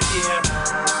no idea.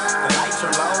 The lights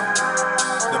are low,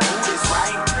 the mood is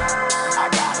right.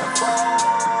 I got a phone.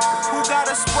 Who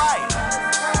got a Sprite?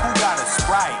 Who got a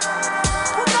Sprite?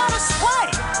 Who got a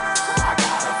Sprite? I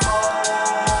got a phone.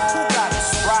 Who got a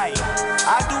Sprite?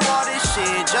 I do all this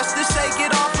shit just to say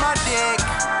get off my dick.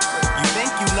 You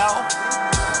think you know?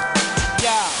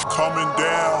 Yeah. Coming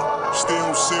down,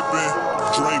 still sipping,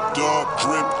 draped up,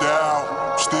 dripped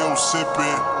out, still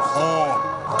sipping,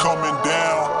 coming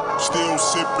down, still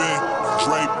sipping,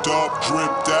 draped up,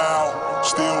 dripped out,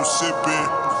 still sipping,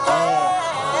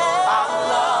 I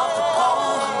love the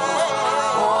pole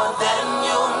more than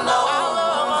you know.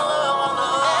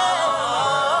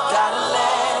 Gotta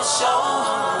let it show.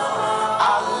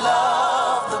 I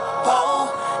love the pole,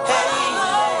 hey.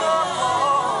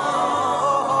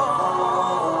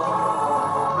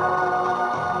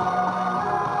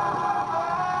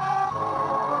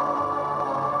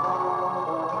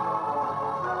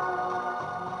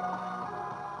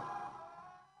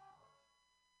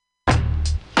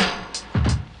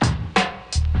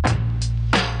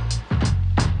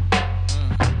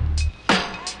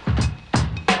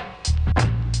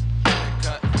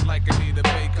 Like Anita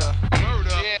Baker. murder.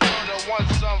 Yeah, murder, want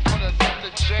some for the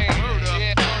Dr. Jane. Murder.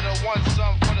 Yeah, murder, want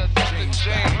some for the Dr.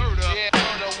 Jane. Murder. Yeah,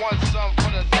 murder, want some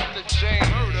for the Dr. Jane.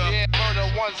 Murder. Yeah, murder,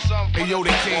 want some for Hey yo,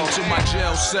 they came to my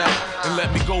jail cell and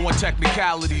let me go on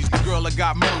technicalities. The girl that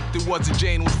got murked, it wasn't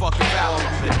Jane, it was fucking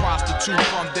Valerie. The prostitute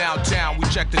from downtown, we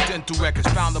checked the dental records,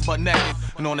 found her butt naked,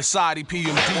 and on the side he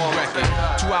PMD record.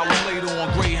 2 hours later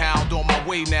on Greyhound, on my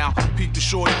way now. Peep the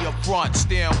shorty up front,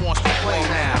 staring wants to play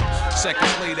now.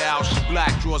 Seconds later out, she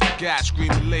black, draws the gas,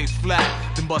 screaming lay flat,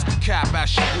 then bust the cap as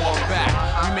she walk back.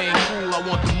 Remain cool, I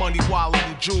want the money, wallet,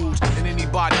 and jewels, and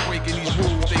anybody breaking these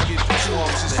rules, they get the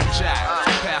tools. It's a jack.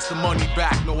 Pass the money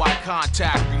back, no eye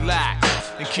contact, relax,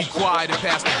 and keep quiet and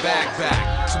pass the bag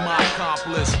back to my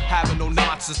accomplice. Having no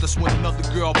nonsense, that's when another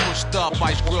girl pushed up,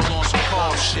 ice grill on some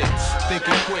car shit.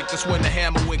 Thinking quick, that's when the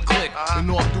hammer went click.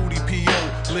 The off-duty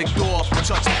PO licked off,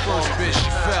 touched the first bitch, she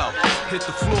fell, hit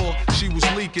the floor, she was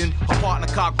leaking. Her partner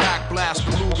cocked back, blast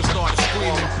the Luger, started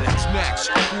screaming. Next,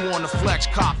 who on the flex,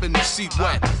 cop in the seat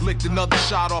wet, licked another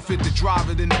shot off, hit the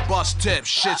driver, then the bus tip.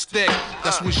 Shit's thick.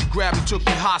 That's when she grabbed me, took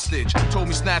me hostage. Told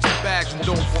me snatch the bags and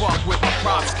don't fuck with my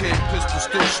props kid. Pistol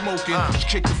still smoking. She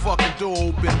kicked the fucking door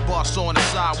open. Bus on the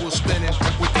side, we're spinning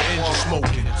with the engine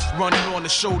smoking. Running on the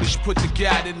shoulder, she put the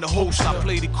gat in the holster. I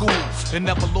played it cool and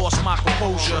never lost my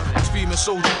composure. This female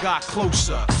soldier got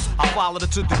closer. I followed her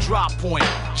to the drop point.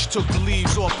 She took the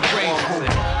leaves off the Range Rover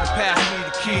and passed me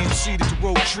the keys, seated to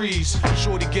roll trees.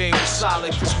 Shorty game was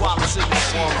solid, Chris Wallace in the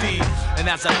CD. And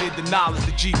as I did the knowledge,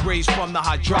 the Jeep raised from the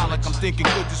hydraulic. I'm thinking,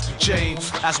 could this be Jane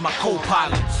as my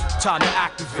co-pilot? Time to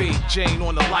activate Jane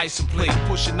on the license plate,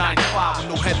 pushing 95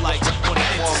 with no headlights on the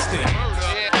interstate. murder,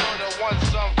 yeah, murder, want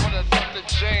some Dr.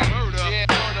 Jane. Yeah,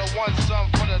 murder one some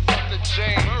for the Dr.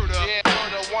 Jane. Yeah,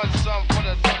 murder one some for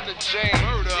the Dr. Jane.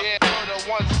 Yeah,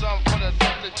 murder one some for the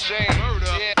Dr. Jane.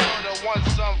 Yeah, murder one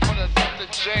some for the Dr.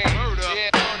 Jane. Yeah,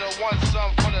 murder one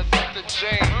some for the Dr.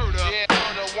 Jane. Yeah,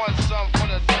 murder one some for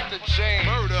the Dr. Jane.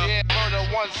 Yeah, murder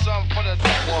one some for the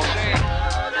Dr. Jane.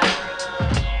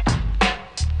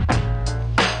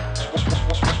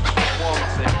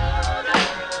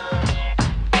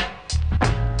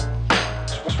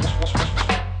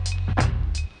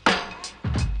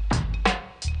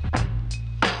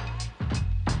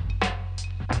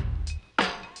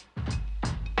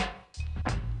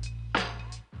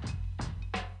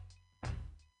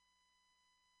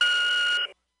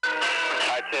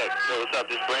 What's up?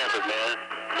 This is Branford, man.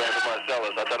 Branford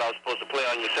Marcellus. I thought I was supposed to play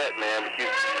on your set, man, but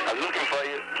I was looking for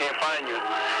you. Can't find you.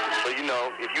 But, you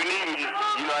know, if you need me,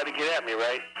 you know how to get at me,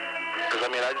 right? Because, I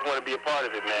mean, I just want to be a part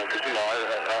of it, man, because, you know,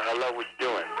 I love what you're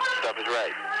doing. Stuff is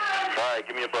right. All right,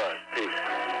 give me a buzz. Peace.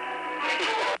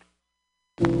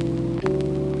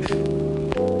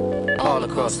 All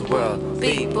across the world,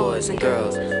 B-boys and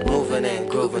girls, moving and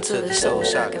grooving to the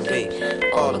soul-shocking beat.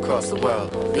 All across the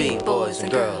world, B-boys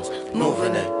and girls,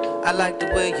 moving it. I like the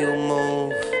way you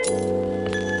move,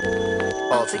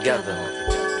 all together.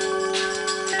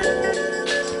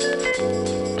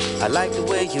 I like the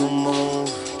way you move,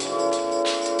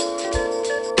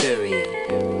 period.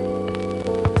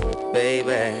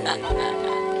 Baby,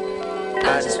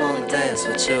 I just wanna dance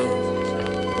with you.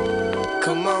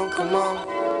 Come on, come on.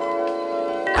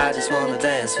 I just wanna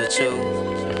dance with you.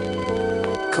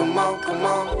 Come on, come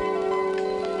on.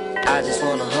 I just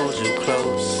wanna hold you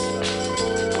close.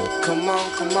 Come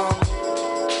on, come on.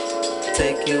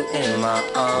 Take you in my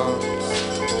arms.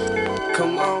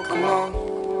 Come on, come on.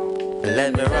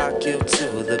 Let me rock you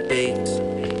to the beat.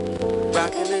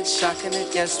 Rocking it, shocking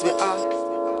it, yes we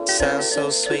are. Sounds so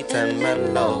sweet and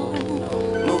mellow.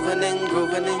 Moving and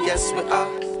grooving it, yes we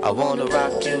are. I wanna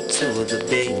rock you to the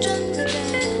beat.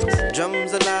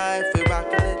 Drums alive, we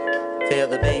rockin' it. Feel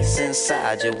the bass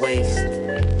inside your waist.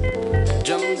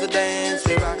 Drums a dance,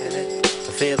 we rockin' it.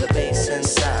 Feel the bass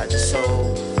inside your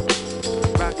soul.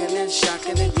 Rockin' it,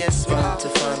 shockin' it, yes, front to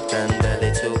front and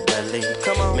belly to belly.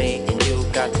 Come on, me and you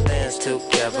got to dance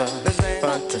together.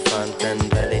 Front to front and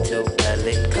belly to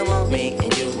belly. Come on, me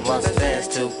and you must dance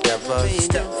together.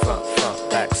 Step front, front,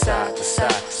 back, side to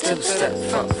side. Two step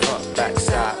front, front, back,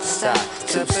 side to side.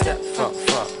 Two step front,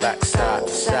 front, back, side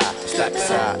to side. Back,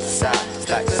 side to side,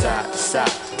 back, side to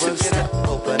side. Two step,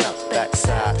 open up, back,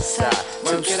 side to side.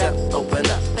 Two step, open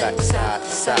up, back, side to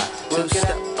side. Two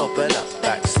step, open up,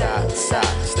 back, side to side.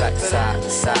 Back, side to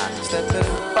side.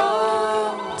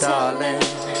 Oh, darling,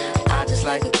 I just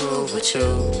like to groove with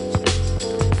you.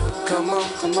 Come on,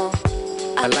 come on.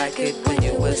 I like it when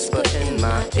you whisper in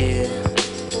my ear.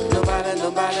 Nobody,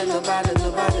 nobody, nobody,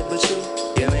 nobody but you.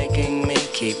 You're making me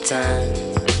keep time.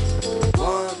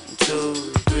 1, 2,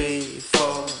 3,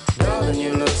 4. Darling,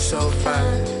 you look so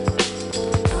fine.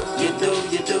 You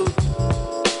do.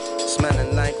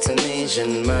 Smelling like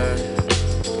Tunisian myrrh.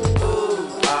 Ooh,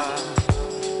 ah.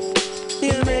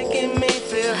 You're making me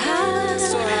feel high.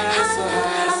 So high, so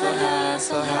high, so high,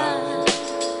 so high.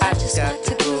 I just got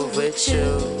to groove with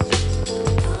you.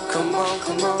 Come on,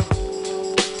 come on.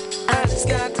 I just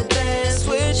got to dance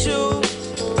with you,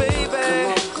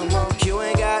 baby. Come on, you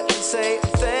ain't got to say a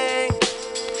thing.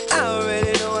 I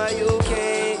already know how you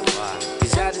came.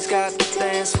 'Cause I just got to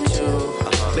dance with you,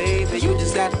 baby. You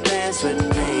just got to dance with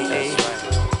me.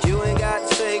 You ain't got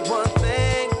to say one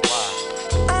thing.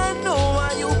 I know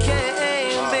why you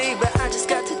came, baby. I just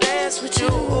got to dance with you,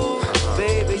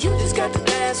 baby. You just got to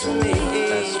dance with me.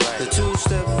 The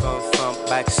two-step from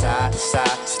back side to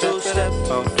side. Two-step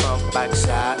from back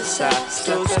side to side.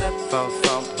 Two-step from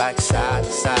back side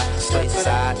to side. Straight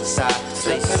side to side.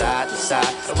 Straight side to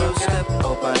side. Two-step,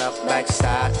 open up, back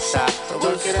side to side.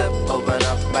 Two-step, open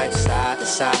up, back side to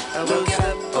side.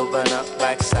 Two-step, open up,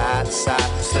 back side to side.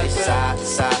 Straight side to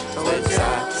side. Straight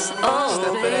side to side. Oh,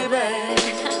 baby,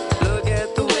 look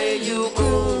at the way you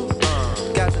groove.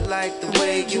 Got to like the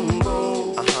way you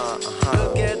move.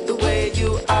 Look at the way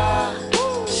you are,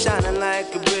 shining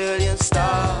like a brilliant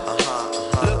star.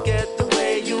 Look at the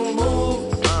way you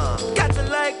move. Got to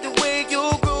like the way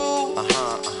you groove.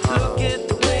 Look at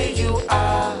the way you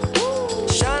are,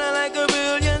 shining like a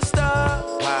brilliant star.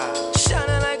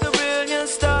 Shining like a brilliant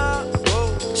star.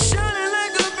 Shining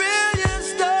like a brilliant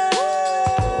star.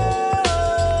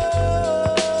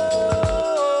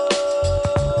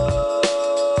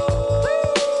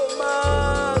 Oh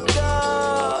my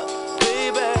God,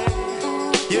 baby,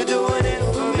 you're doing it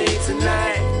for me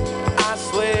tonight. I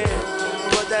swear.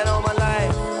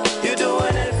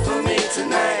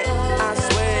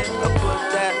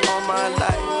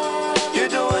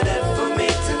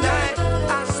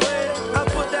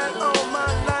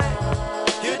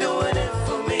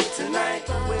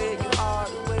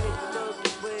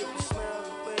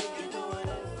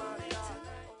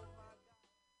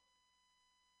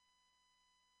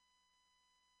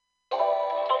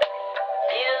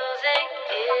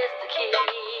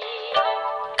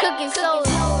 cooking soul.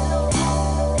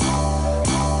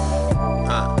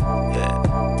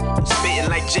 Spitting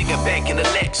like Jigga back in the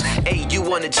Lex. Hey, you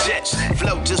on the jets.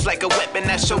 Flow just like a weapon.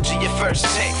 I showed you your first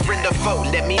text. Friend or foe,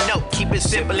 let me know. Keep it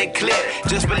simple and clear.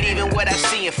 Just believe in what I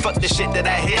see and fuck the shit that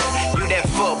I hear. You that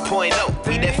 4.0,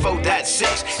 we that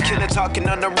 4.6. Killer talking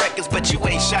on the records, but you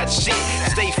ain't shot shit.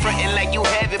 Stay frontin' like you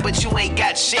have it, but you ain't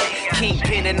got shit.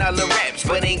 Kingpin in all the raps,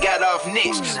 but ain't got off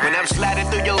nicks. When I'm sliding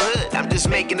through your hood, I'm just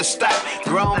making a stop.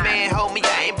 Grown man, homie,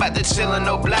 I ain't about to chill on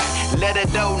no block. Let her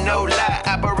know, no lie.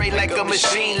 Operate like a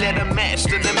machine. Let her match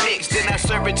to the mix. Then I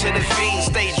serve it to the fiends.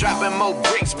 Stay dropping more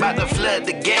bricks, by to flood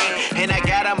the game. And I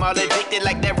got them all addicted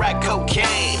like that rock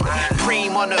cocaine.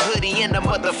 Cream on the hoodie and the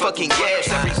motherfucking gas.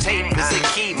 Every tape is a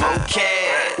key, more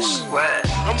cash. What?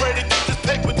 I'm ready to get this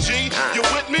paper, G. You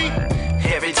with me?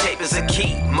 Every tape is a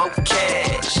key, more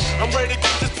cash. I'm ready to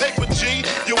get this paper, G.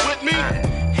 You with me?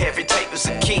 Every tape is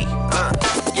a key,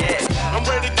 yeah. I'm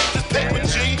ready to get this paper,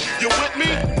 G. You with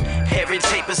me? Every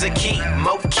tape is a key,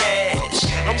 more cash.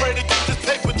 I'm ready to get this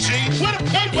paper, G. What a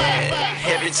paper? Yeah.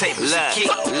 Every tape is a key,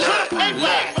 look.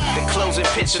 The closing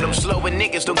picture, them slowing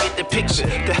niggas don't get the picture.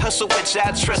 The hustle which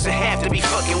I trust and have to be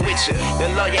fucking with you. The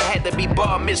lawyer had to be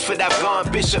bar misfit, I've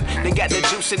gone bishop. They got the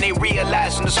juice and they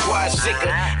realizing the squad's sicker.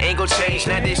 Ain't gon' change,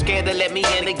 now they scared to let me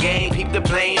in the game. Peep the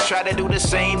planes, try to do the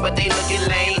same, but they looking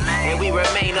lame. And we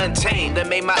remain untamed, I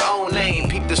made my own lane.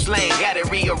 Peep the slang, got it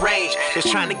rearranged. Just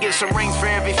trying to get some rings for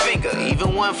every finger,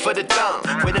 even one for the thumb.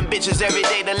 With them bitches every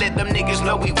day to let them niggas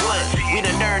know we won. We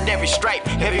done earned every stripe,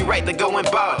 every right to go and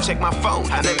ball. Check my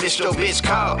phone, I done missed your bitch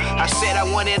call. I said I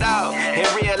want it all, and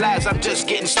realize I'm just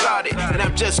getting started. And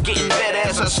I'm just getting better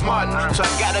as I'm smartin'. So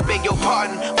I gotta beg your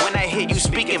pardon when I hear you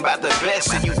speaking about the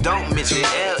best and you don't mention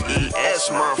LES,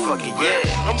 motherfucker,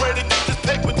 yeah. I'm ready to get this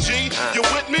paper, G. You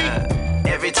with me?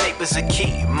 Every tape is a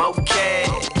key, more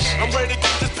cash. I'm ready to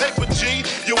get this paper, G.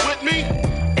 You with me?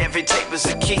 Every tape is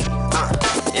a key,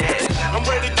 yeah. I'm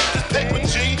ready to get this paper,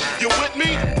 G. You with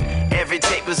me? Every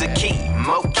tape is a key,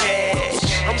 more cash.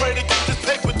 I'm ready to get this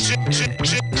paper, G.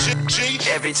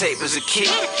 Every tape is a key.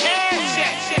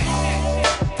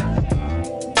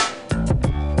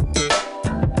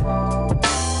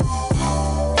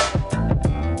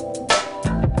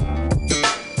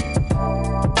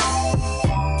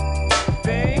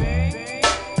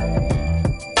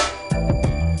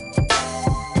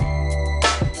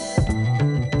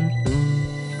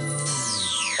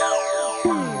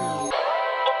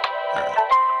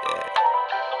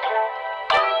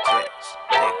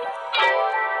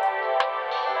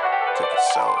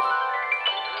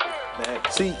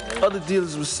 See, other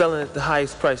dealers were selling at the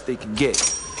highest price they could get.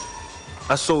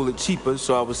 I sold it cheaper,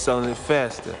 so I was selling it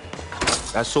faster.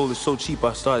 I sold it so cheap,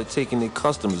 I started taking their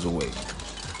customers away.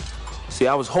 See,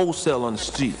 I was wholesale on the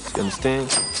streets, you understand?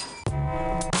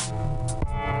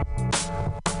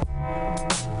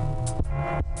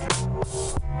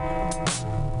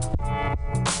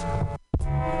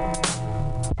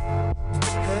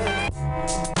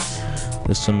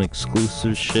 There's some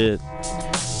exclusive shit.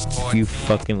 If you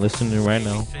fucking listening right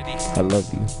now, I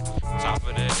love you. Top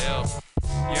of the hill.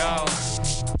 Yo.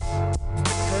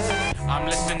 I'm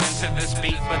listening to this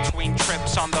beat between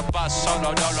trips on the bus,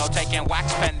 solo dolo, taking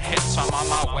wax pen hits. I'm on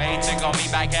my way to go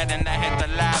meet back heading to hit the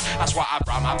lab. That's why I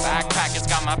brought my backpack, it's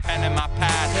got my pen and my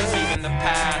pad. Leaving the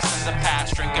past in the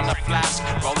past, drinking a flask,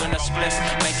 rolling a spliff,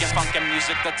 making funkin'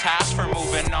 music the task for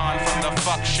moving on from the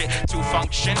fuck shit to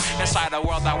function. Inside a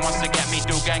world that wants to get me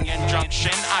through gang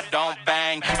injunction. I don't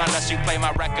bang unless you play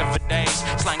my record for days,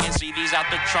 slanging CDs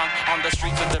out the trunk on the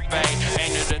streets of the bay.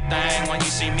 Ain't it a thing when you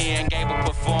see me and Gable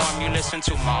perform? You listen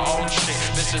to my old shit.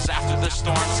 This is after the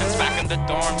storm. Since back in the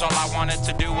dorms, all I wanted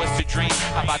to do was to dream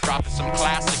about dropping some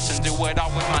classics and do it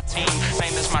all with my team.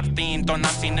 Name is Martin,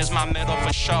 Donatin is my middle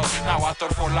for show. Now I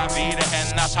thought for la vida,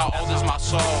 and that's how old is my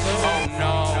soul. Oh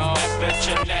no,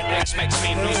 epigenetics makes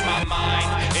me lose my mind.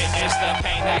 It is the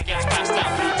pain that gets passed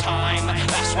down through time.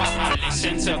 That's why I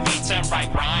listen to beats and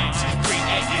write rhymes,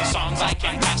 creating songs I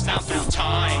can pass down through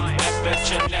time.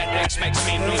 Epigenetics makes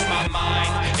me lose my mind.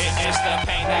 It is the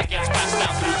pain that gets passed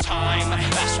down through time.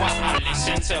 That's why I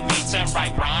listen to beats and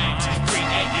write rhymes,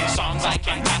 creating songs I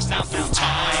can pass down through time.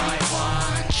 I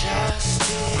want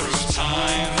justice through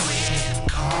time, with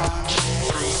conscience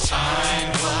through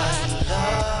time, what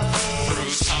love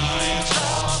is through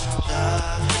time,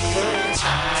 love through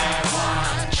time. I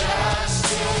want justice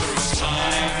through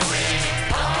time, with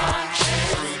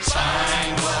conscience through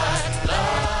time, what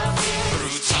love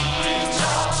is through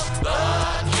time,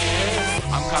 love is.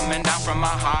 I'm coming Coming down from a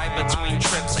high between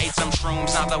trips, ate some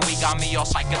shrooms. Now the week got me all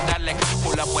psychedelic.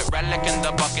 Pull up with relic in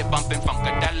the bucket, bumping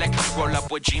funkadelic. Roll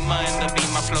up with Jima in the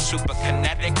Beamer, flow super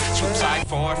kinetic. Swoop side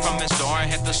forward from his door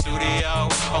and hit the studio.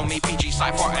 Oh, me, PG,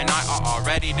 Cypher, and I are all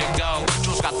ready to go.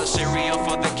 Jules got the cereal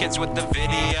for the kids with the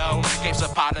video. Gabe's a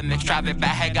pot of mix, Travis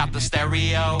Bathead got the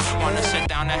stereo. Wanna sit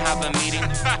down and have a meeting?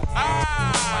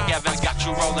 Mike Evans got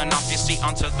you rolling off your seat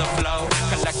onto the flow.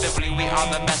 Collectively, we are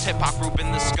the best hip-hop group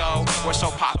in the scope. We're so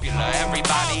popular,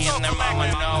 everybody and their mama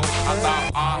know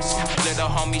about us. Little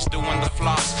homies doing the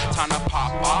floss. Time to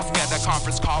pop off, get a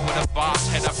conference call with a boss.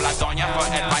 Hit up La Doña for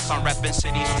advice on reppin'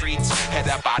 city streets. Hit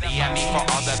up Body and me for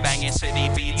all the banging city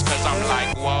beats. Cause I'm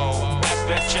like, whoa.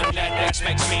 Epigenetics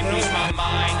makes me lose my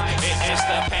mind. It is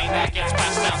the pain that gets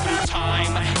passed down through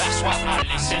time. That's why I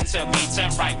listen to beats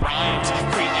and write rhymes.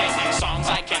 Creating songs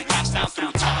I can pass down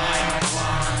through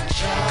time.